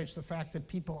illustrates the fact that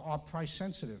people are price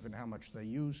sensitive in how much they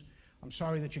use. I'm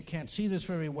sorry that you can't see this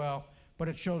very well, but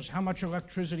it shows how much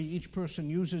electricity each person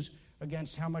uses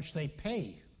against how much they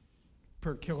pay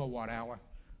per kilowatt hour,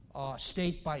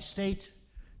 state by state.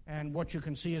 And what you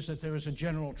can see is that there is a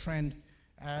general trend.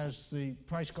 As the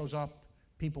price goes up,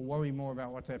 people worry more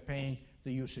about what they're paying,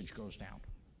 the usage goes down.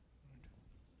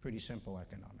 Pretty simple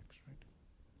economics,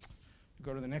 right?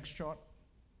 Go to the next chart.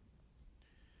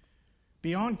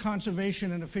 Beyond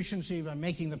conservation and efficiency by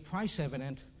making the price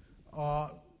evident,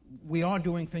 we are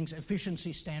doing things,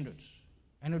 efficiency standards,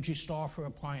 Energy Star for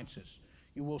appliances.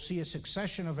 You will see a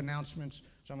succession of announcements,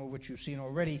 some of which you've seen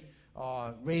already,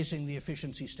 raising the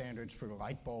efficiency standards for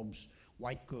light bulbs,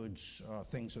 white goods,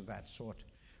 things of that sort.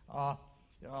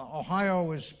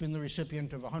 Ohio has been the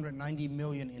recipient of $190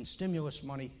 million in stimulus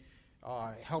money,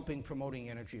 helping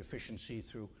promoting energy efficiency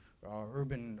through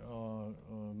urban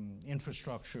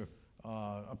infrastructure,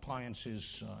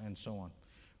 appliances, and so on.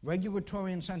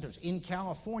 Regulatory incentives. In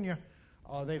California,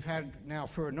 they've had now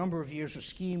for a number of years a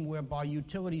scheme whereby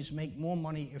utilities make more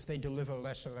money if they deliver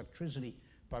less electricity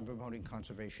by promoting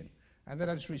conservation. And that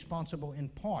is responsible in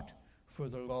part for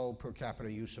the low per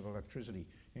capita use of electricity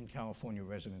in California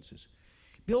residences.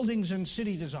 Buildings and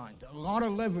city design. A lot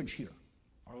of leverage here.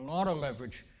 A lot of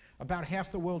leverage. About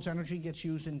half the world's energy gets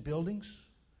used in buildings.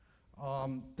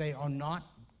 They are not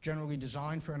generally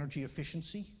designed for energy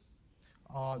efficiency.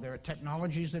 There are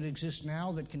technologies that exist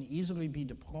now that can easily be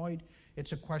deployed.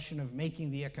 It's a question of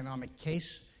making the economic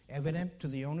case evident to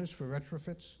the owners for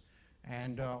retrofits,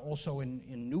 and also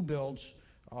in new builds,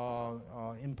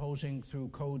 imposing through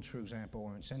codes, for example,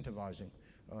 or incentivizing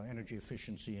energy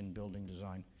efficiency in building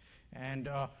design. And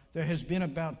there has been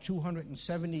about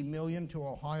 $270 million to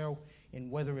Ohio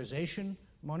in weatherization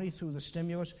money through the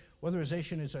stimulus.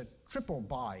 Weatherization is a triple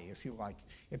buy, if you like.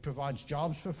 It provides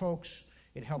jobs for folks,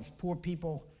 it helps poor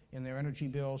people in their energy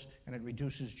bills, and it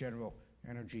reduces general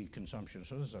energy consumption.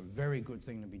 So this is a very good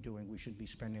thing to be doing. We should be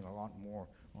spending a lot more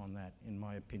on that, in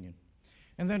my opinion.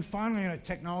 And then finally, a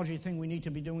technology thing we need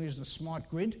to be doing is the smart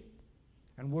grid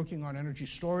and working on energy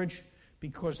storage,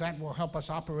 because that will help us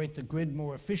operate the grid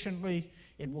more efficiently.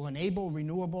 It will enable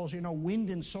renewables. You know, wind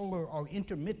and solar are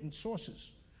intermittent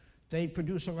sources. They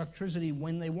produce electricity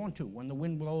when they want to, when the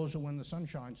wind blows or when the sun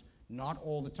shines, not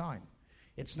all the time.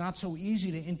 It's not so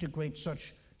easy to integrate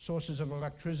such sources of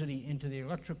electricity into the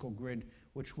electrical grid,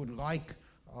 which would like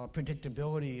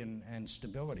predictability and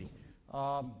stability.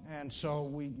 And so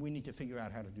we need to figure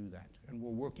out how to do that. And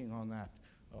we're working on that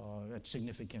at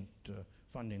significant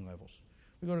funding levels.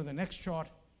 We go to the next chart.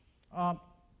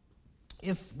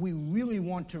 If we really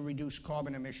want to reduce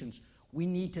carbon emissions, we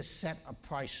need to set a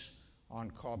price on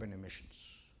carbon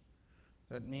emissions.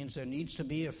 That means there needs to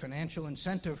be a financial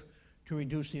incentive to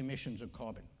reduce the emissions of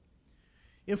carbon.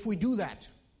 If we do that,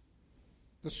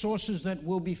 the sources that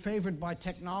will be favored by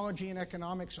technology and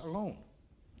economics alone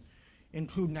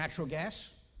include natural gas.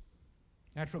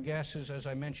 Natural gas is, as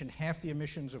I mentioned, half the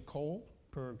emissions of coal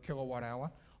per kilowatt hour.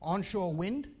 Onshore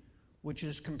wind, which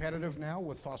is competitive now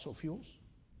with fossil fuels.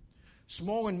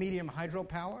 Small and medium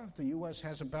hydropower. The U.S.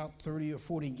 has about 30 or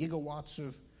 40 gigawatts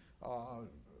of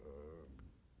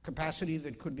capacity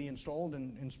that could be installed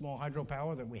in small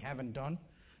hydropower that we haven't done.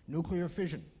 Nuclear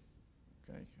fission.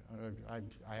 Okay,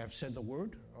 I have said the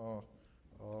word.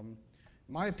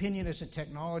 My opinion as a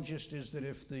technologist is that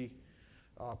if the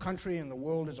country and the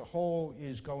world as a whole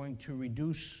is going to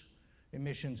reduce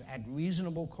emissions at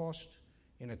reasonable cost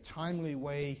in a timely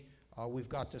way, we've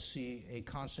got to see a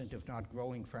constant, if not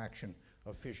growing, fraction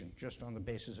of fission, just on the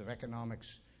basis of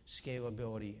economics,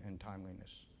 scalability, and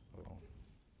timeliness alone.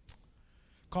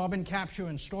 Carbon capture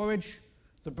and storage,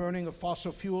 the burning of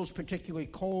fossil fuels, particularly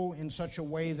coal, in such a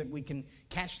way that we can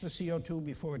catch the CO2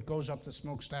 before it goes up the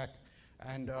smokestack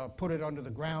and put it under the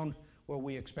ground where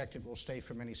we expect it will stay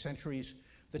for many centuries.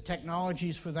 The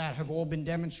technologies for that have all been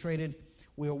demonstrated.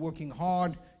 We are working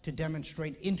hard to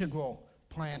demonstrate integral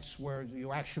plants where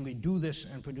you actually do this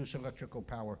and produce electrical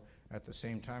power at the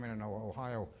same time. And I know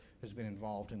Ohio has been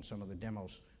involved in some of the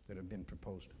demos that have been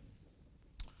proposed.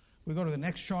 We go to the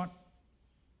next chart.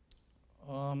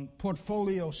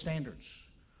 portfolio standards.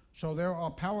 So there are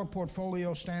power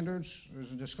portfolio standards.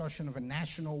 There's a discussion of a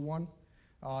national one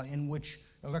in which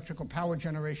electrical power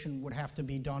generation would have to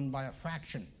be done by a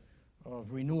fraction of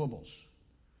renewables.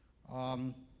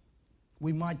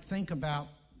 We might think about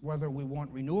whether we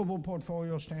want renewable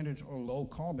portfolio standards or low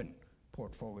carbon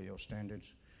portfolio standards.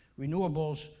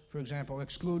 Renewables, for example,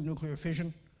 exclude nuclear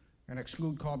fission and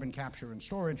exclude carbon capture and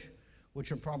storage,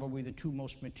 which are probably the two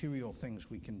most material things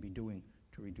we can be doing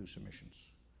to reduce emissions.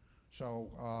 So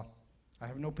I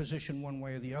have no position one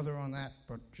way or the other on that,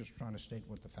 but just trying to state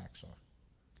what the facts are.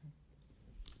 Okay.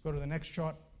 Go to the next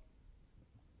chart.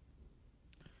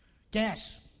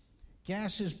 Gas.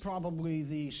 Gas is probably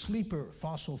the sleeper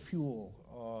fossil fuel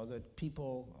that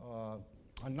people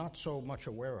are not so much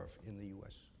aware of in the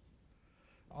U.S.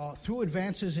 Through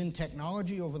advances in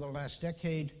technology over the last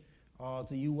decade,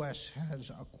 the U.S. has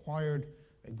acquired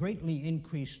a greatly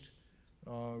increased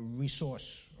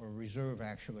resource, or reserve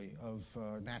actually, of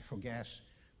natural gas,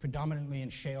 predominantly in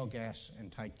shale gas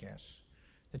and tight gas.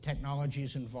 The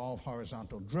technologies involve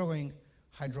horizontal drilling,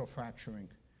 hydrofracturing,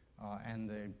 and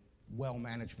the well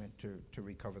management to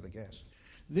recover the gas.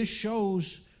 This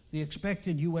shows the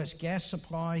expected U.S. gas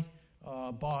supply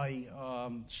by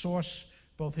source,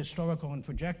 both historical and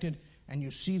projected, and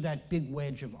you see that big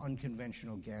wedge of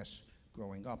unconventional gas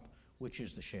growing up, which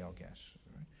is the shale gas.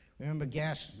 Right? Remember,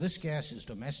 this gas is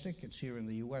domestic. It's here in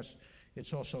the U.S.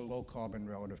 It's also low carbon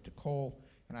relative to coal,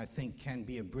 and I think can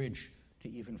be a bridge to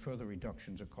even further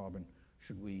reductions of carbon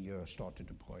should we start to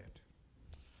deploy it.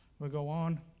 We'll go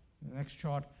on. The next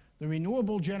chart. The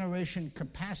renewable generation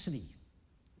capacity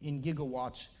in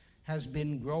gigawatts has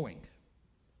been growing,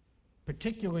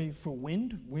 particularly for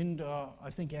wind. Wind, I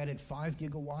think, added 5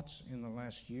 gigawatts in the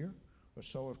last year or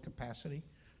so of capacity.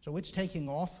 So it's taking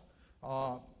off.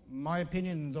 My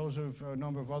opinion, and those of a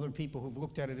number of other people who've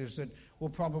looked at it, is that we'll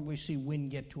probably see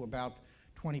wind get to about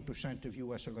 20% of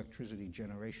U.S. electricity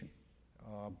generation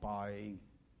by,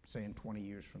 say, in 20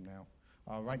 years from now.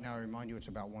 Right now, I remind you, it's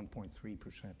about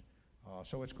 1.3%.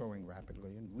 So it's growing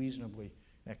rapidly and reasonably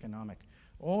economic.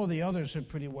 All the others are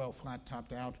pretty well flat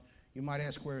topped out. You might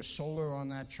ask, where is solar on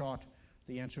that chart?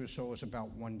 The answer is solar is about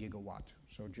 1 gigawatt,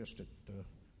 so just at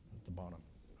the bottom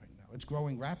right now. It's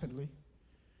growing rapidly,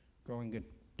 growing at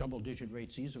double-digit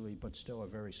rates easily, but still a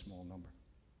very small number.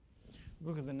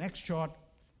 Look at the next chart.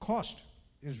 Cost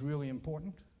is really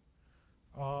important.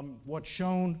 What's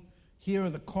shown here are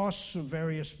the costs of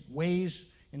various ways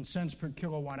in cents per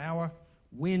kilowatt hour: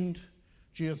 wind,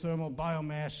 geothermal,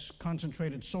 biomass,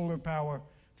 concentrated solar power,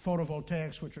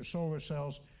 photovoltaics, which are solar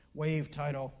cells, wave,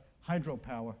 tidal,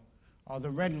 hydropower. The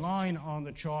red line on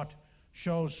the chart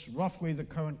shows roughly the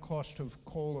current cost of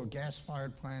coal or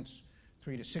gas-fired plants,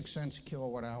 3 to 6 cents a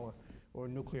kilowatt hour, or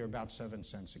nuclear about 7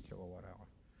 cents a kilowatt hour.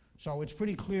 So it's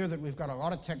pretty clear that we've got a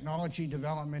lot of technology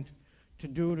development to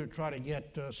do to try to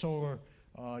get solar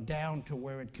down to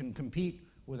where it can compete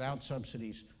without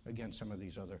subsidies against some of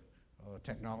these other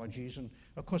technologies. And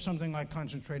of course, something like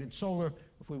concentrated solar,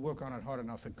 if we work on it hard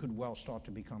enough, it could well start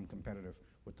to become competitive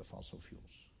with the fossil fuels.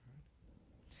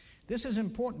 This is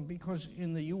important because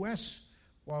in the U.S.,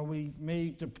 while we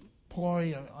may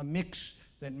deploy a mix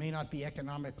that may not be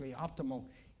economically optimal,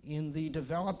 in the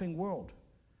developing world,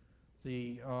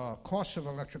 the costs of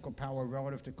electrical power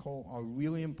relative to coal are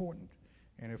really important.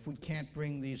 And if we can't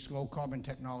bring these low-carbon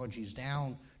technologies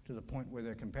down to the point where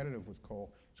they're competitive with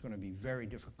coal, it's going to be very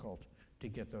difficult to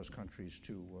get those countries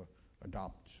to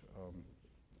adopt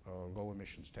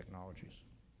low-emissions technologies.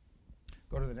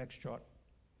 Go to the next chart.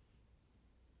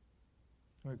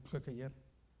 Click again.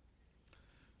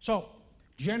 So,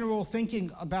 general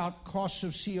thinking about costs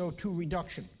of CO2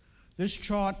 reduction. This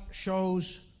chart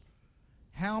shows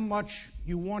how much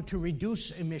you want to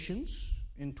reduce emissions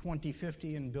in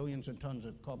 2050 in billions of tons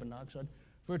of carbon dioxide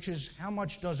versus how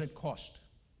much does it cost.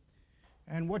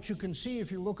 And what you can see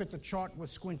if you look at the chart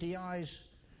with squinty eyes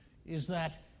is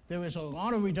that there is a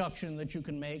lot of reduction that you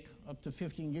can make, up to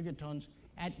 15 gigatons,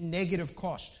 at negative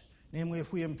cost. Namely,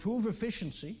 if we improve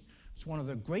efficiency, it's one of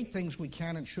the great things we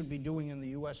can and should be doing in the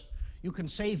U.S., you can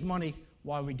save money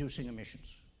while reducing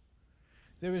emissions.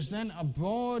 There is then a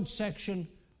broad section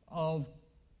of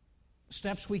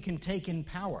steps we can take in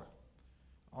power.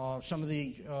 Some of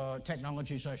the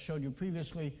technologies I showed you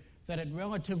previously, that at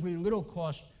relatively little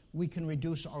cost, we can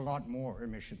reduce a lot more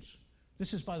emissions.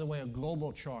 This is, by the way, a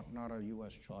global chart, not a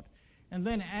U.S. chart. And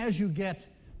then as you get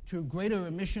to greater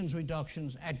emissions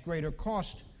reductions at greater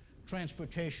cost,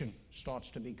 transportation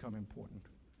starts to become important.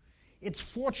 It's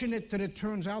fortunate that it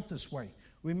turns out this way.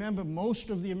 Remember, most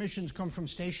of the emissions come from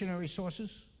stationary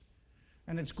sources,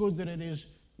 and it's good that it is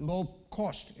low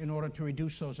cost in order to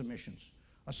reduce those emissions.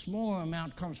 A smaller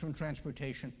amount comes from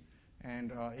transportation,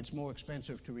 and it's more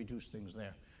expensive to reduce things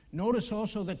there. Notice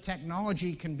also that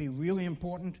technology can be really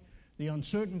important. The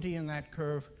uncertainty in that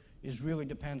curve really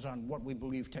depends on what we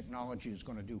believe technology is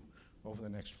going to do over the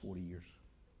next 40 years.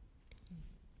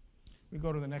 We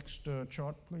go to the next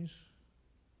chart, please.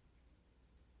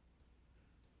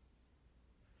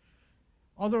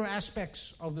 Other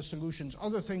aspects of the solutions,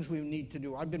 other things we need to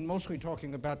do. I've been mostly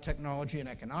talking about technology and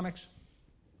economics,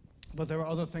 but there are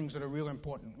other things that are real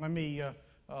important. Let me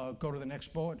go to the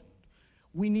next bullet.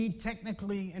 We need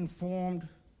technically informed,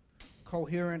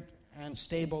 coherent, and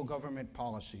stable government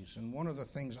policies. And one of the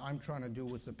things I'm trying to do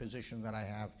with the position that I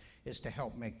have is to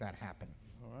help make that happen.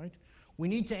 All right? We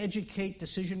need to educate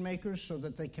decision makers so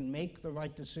that they can make the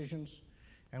right decisions,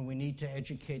 and we need to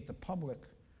educate the public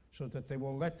so that they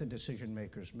will let the decision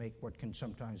makers make what can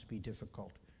sometimes be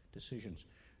difficult decisions.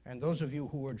 And those of you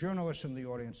who are journalists in the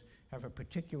audience have a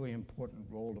particularly important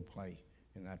role to play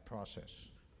in that process,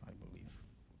 I believe.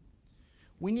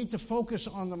 We need to focus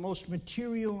on the most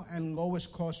material and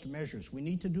lowest cost measures. We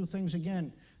need to do things,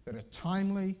 again, that are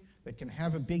timely, that can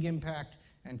have a big impact,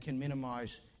 and can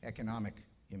minimize economic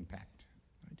impact.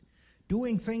 Right?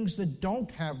 Doing things that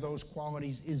don't have those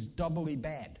qualities is doubly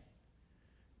bad,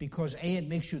 because A, it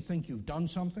makes you think you've done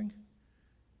something,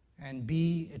 and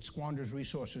B, it squanders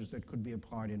resources that could be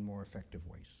applied in more effective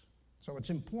ways. So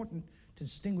it's important to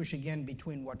distinguish again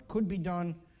between what could be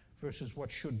done versus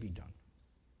what should be done.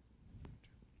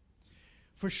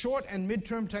 For short and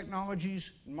midterm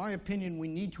technologies, in my opinion, we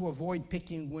need to avoid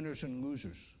picking winners and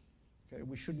losers. Okay?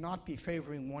 We should not be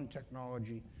favoring one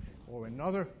technology or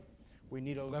another. We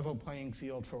need a level playing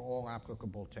field for all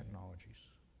applicable technologies.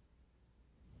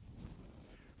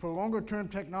 For longer-term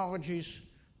technologies,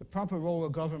 the proper role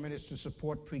of government is to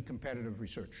support pre-competitive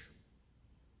research.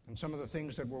 And some of the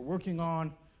things that we're working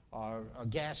on are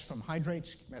gas from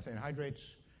hydrates, methane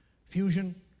hydrates,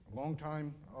 fusion, a long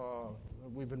time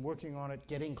we've been working on it,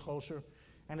 getting closer,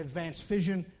 and advanced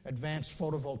fission, advanced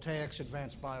photovoltaics,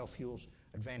 advanced biofuels,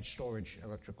 advanced storage,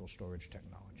 electrical storage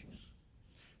technologies.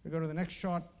 We go to the next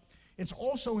chart. It's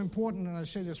also important, and I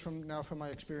say this from my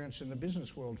experience in the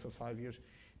business world for 5 years,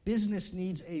 business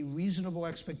needs a reasonable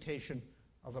expectation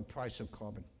of a price of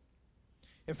carbon.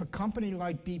 If a company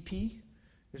like BP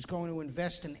is going to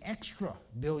invest an extra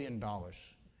 $1 billion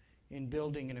in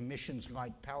building an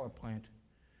emissions-light power plant,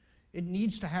 it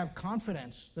needs to have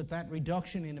confidence that that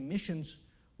reduction in emissions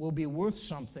will be worth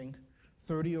something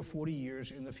 30 or 40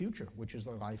 years in the future, which is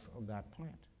the life of that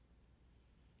plant.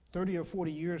 30 or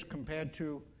 40 years compared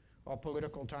to our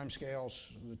political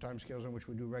timescales, the timescales in which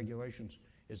we do regulations,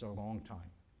 is a long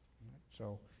time.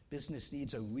 So business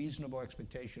needs a reasonable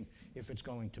expectation if it's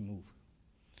going to move.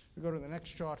 We go to the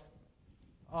next chart.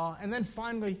 And then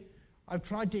finally, I've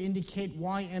tried to indicate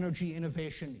why energy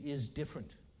innovation is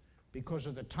different because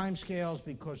of the timescales,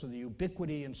 because of the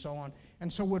ubiquity, and so on.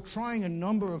 And so we're trying a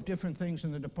number of different things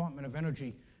in the Department of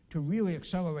Energy to really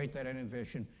accelerate that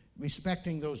innovation,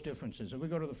 respecting those differences. If we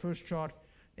go to the first chart,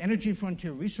 Energy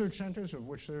Frontier Research Centers, of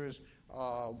which there is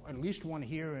at least one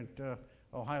here at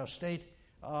Ohio State,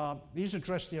 these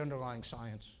address the underlying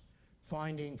science,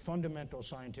 finding fundamental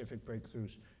scientific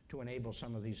breakthroughs to enable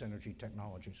some of these energy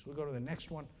technologies. We'll go to the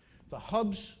next one. The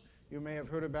hubs, you may have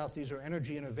heard about, these are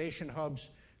energy innovation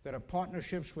hubs that are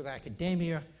partnerships with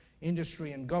academia,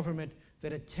 industry, and government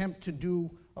that attempt to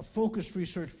do a focused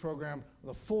research program,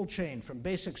 the full chain from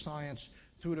basic science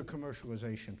through to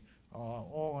commercialization,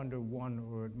 all under one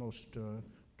or at most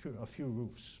a few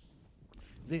roofs.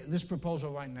 This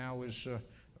proposal right now is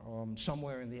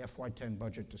somewhere in the FY10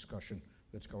 budget discussion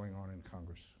that's going on in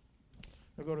Congress.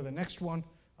 We'll go to the next one.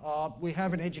 We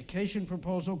have an education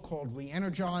proposal called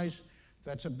Re-Energize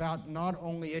that's about not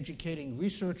only educating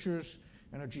researchers,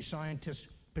 energy scientists,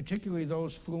 particularly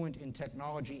those fluent in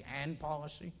technology and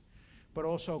policy, but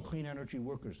also clean energy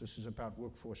workers. This is about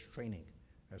workforce training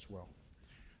as well.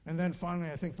 And then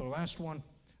finally, I think the last one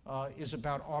is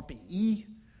about ARPA-E,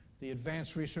 the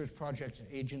Advanced Research Project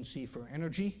Agency for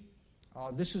Energy.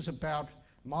 This is about,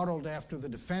 modeled after the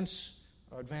Defense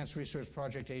Advanced Research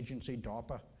Project Agency,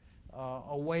 DARPA,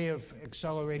 a way of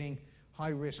accelerating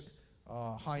high-risk,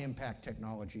 high-impact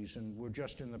technologies. And we're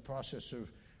just in the process of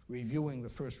reviewing the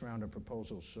first round of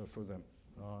proposals for them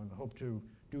and hope to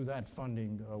do that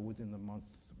funding within the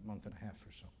month and a half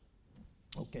or so.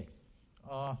 Okay.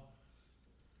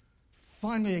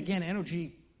 Finally, again,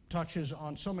 energy touches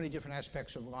on so many different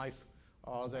aspects of life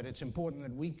that it's important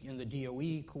that we in the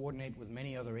DOE coordinate with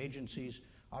many other agencies,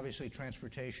 obviously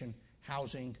transportation,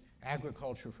 housing,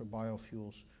 agriculture for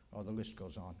biofuels, the list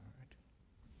goes on.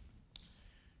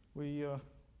 All right.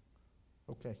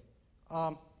 Okay.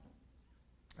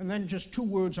 And then just 2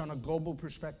 words on a global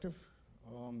perspective.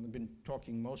 I've been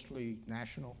talking mostly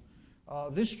national.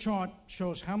 This chart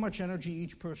shows how much energy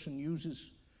each person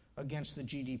uses against the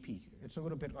GDP. It's a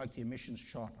little bit like the emissions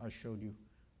chart I showed you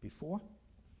before.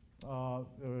 There are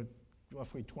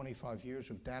roughly 25 years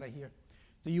of data here.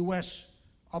 The US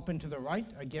up and to the right,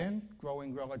 again,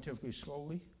 growing relatively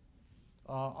slowly.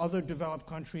 Other developed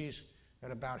countries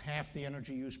at about half the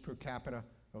energy use per capita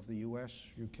of the US,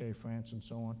 UK, France, and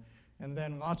so on. And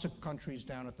then lots of countries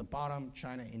down at the bottom,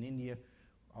 China and India,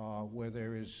 where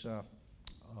there is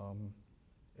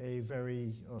a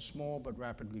very small but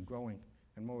rapidly growing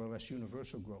and more or less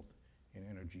universal growth in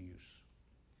energy use.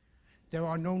 There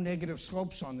are no negative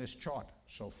slopes on this chart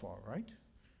so far, right?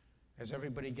 As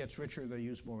everybody gets richer, they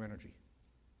use more energy.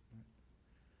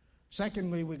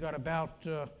 Secondly, we got about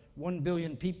 1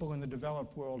 billion people in the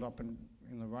developed world up in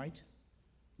the right,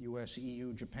 US,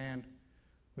 EU, Japan.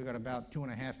 We got about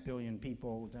 2.5 billion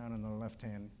people down in the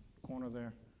left-hand corner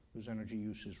there, whose energy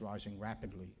use is rising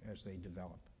rapidly as they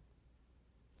develop.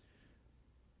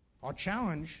 Our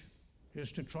challenge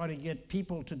is to try to get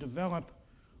people to develop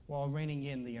while reining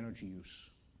in the energy use.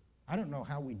 I don't know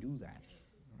how we do that.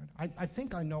 Right? I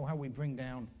think I know how we bring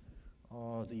down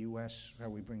the US, how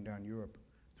we bring down Europe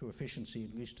through efficiency,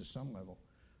 at least to some level.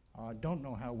 I don't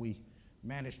know how we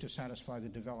manage to satisfy the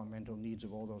developmental needs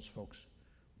of all those folks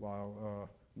while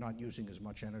not using as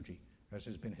much energy as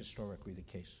has been historically the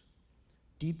case.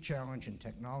 Deep challenge in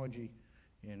technology,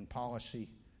 in policy,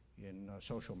 in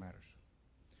social matters.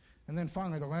 And then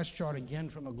finally, the last chart, again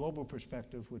from a global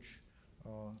perspective, which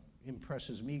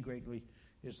impresses me greatly,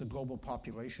 is the global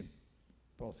population,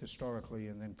 both historically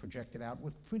and then projected out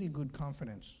with pretty good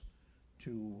confidence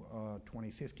to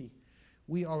 2050.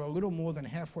 We are a little more than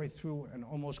halfway through an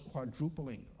almost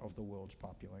quadrupling of the world's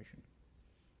population.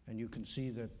 And you can see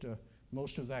that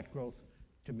most of that growth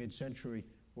to mid-century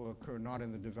will occur not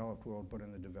in the developed world, but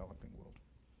in the developing world.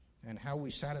 And how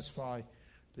we satisfy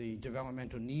the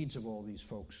developmental needs of all these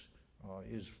folks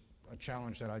is a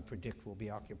challenge that I predict will be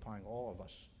occupying all of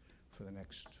us for the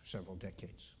next several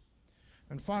decades.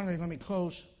 And finally, let me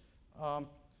close. For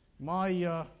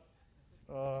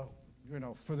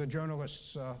the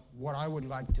journalists, what I would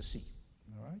like to see,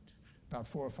 all right? About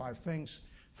 4 or 5 things.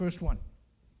 First one,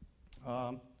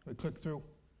 we click through.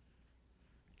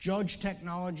 Judge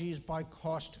technologies by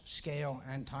cost, scale,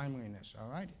 and timeliness, all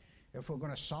right? If we're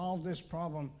going to solve this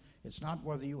problem, it's not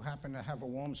whether you happen to have a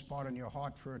warm spot in your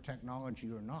heart for a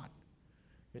technology or not.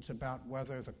 It's about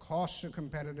whether the costs are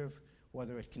competitive,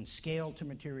 whether it can scale to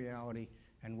materiality,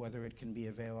 and whether it can be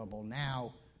available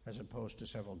now as opposed to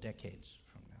several decades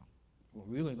from now.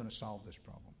 We're really going to solve this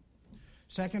problem.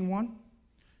 Second one,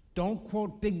 don't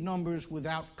quote big numbers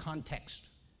without context,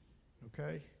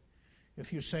 okay?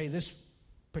 If you say this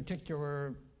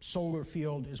particular solar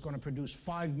field is going to produce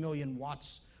 5 million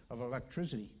watts of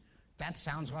electricity, that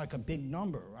sounds like a big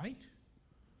number, right?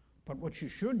 But what you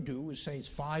should do is say it's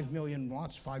 5 million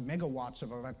watts, 5 megawatts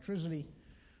of electricity,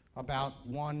 about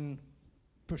 1%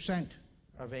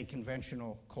 of a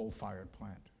conventional coal-fired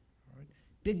plant. Right?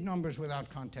 Big numbers without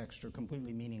context are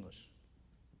completely meaningless.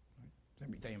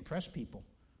 Right? They impress people,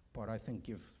 but I think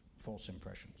give false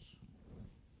impressions.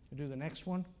 You do the next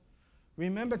one.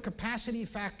 Remember capacity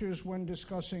factors when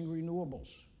discussing renewables.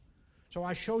 So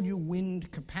I showed you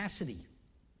wind capacity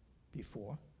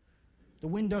before. The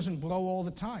wind doesn't blow all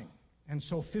the time. And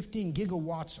so 15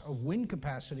 gigawatts of wind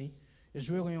capacity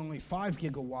is really only 5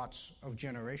 gigawatts of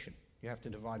generation. You have to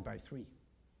divide by 3.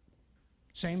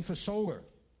 Same for solar.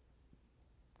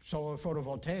 Solar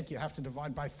photovoltaic, you have to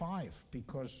divide by 5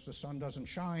 because the sun doesn't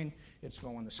shine, it's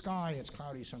low in the sky, it's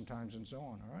cloudy sometimes, and so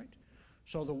on, all right?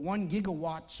 So the 1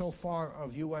 gigawatt so far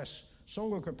of U.S.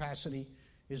 solar capacity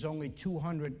is only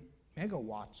 200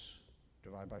 megawatts,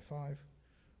 divide by 5,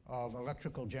 of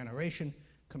electrical generation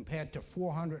compared to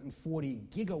 440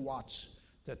 gigawatts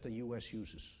that the U.S.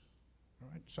 uses. All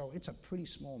right? So it's a pretty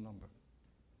small number.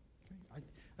 Okay?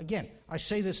 Again, I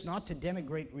say this not to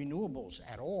denigrate renewables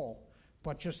at all,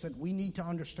 but just that we need to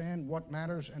understand what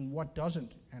matters and what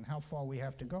doesn't and how far we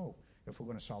have to go if we're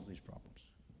going to solve these problems.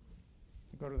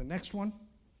 Go to the next one.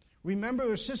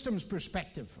 Remember a systems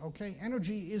perspective, okay?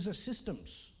 Energy is a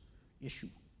systems issue.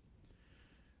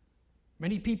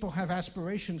 Many people have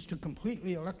aspirations to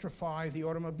completely electrify the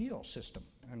automobile system,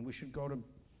 and we should go to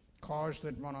cars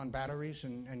that run on batteries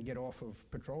and get off of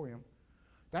petroleum.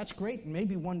 That's great.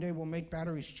 Maybe one day we'll make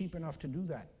batteries cheap enough to do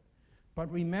that.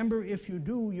 But remember, if you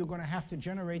do, you're going to have to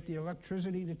generate the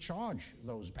electricity to charge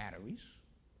those batteries.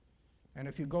 And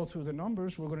if you go through the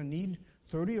numbers, we're going to need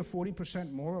 30 or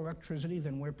 40% more electricity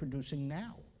than we're producing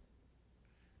now.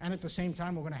 And at the same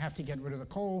time, we're going to have to get rid of the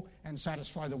coal and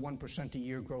satisfy the 1% a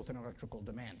year growth in electrical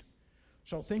demand.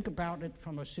 So think about it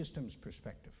from a systems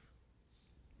perspective.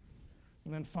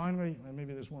 And then finally,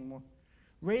 maybe there's one more,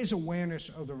 raise awareness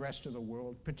of the rest of the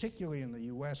world, particularly in the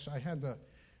US. I had the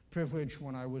privilege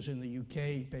when I was in the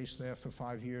UK, based there for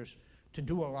 5 years, to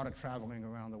do a lot of traveling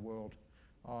around the world.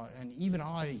 And even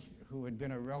I, who had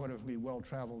been a relatively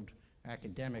well-traveled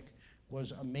academic,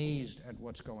 was amazed at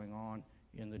what's going on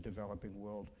in the developing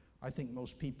world. I think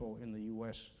most people in the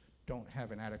US don't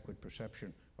have an adequate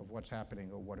perception of what's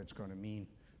happening or what it's going to mean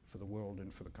for the world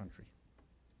and for the country.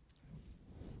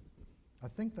 I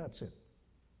think that's it.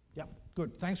 Yeah,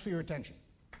 good. Thanks for your attention.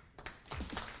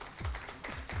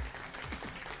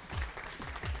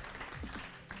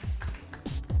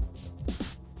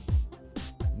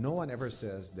 No one ever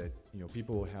says that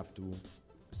people have to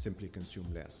simply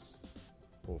consume less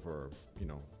over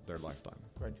their lifetime.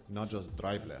 Right. Not just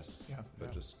drive less,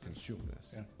 but just consume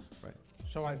less. Yeah. Right.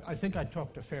 So I think I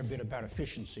talked a fair bit about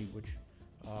efficiency, which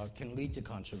can lead to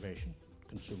conservation.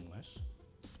 Consume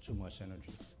less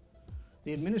energy.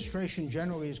 The administration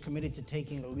generally is committed to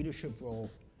taking a leadership role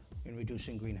in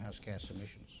reducing greenhouse gas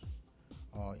emissions.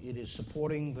 It is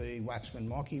supporting the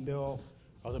Waxman-Markey bill,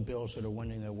 other bills that are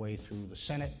wending their way through the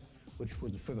Senate, which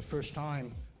would, for the first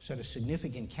time, set a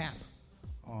significant cap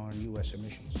on U.S.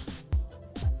 emissions.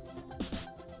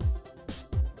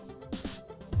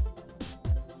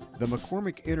 The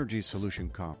McCormick Energy Solution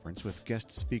Conference with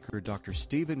guest speaker Dr.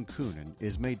 Stephen Koonin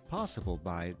is made possible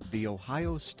by The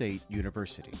Ohio State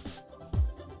University.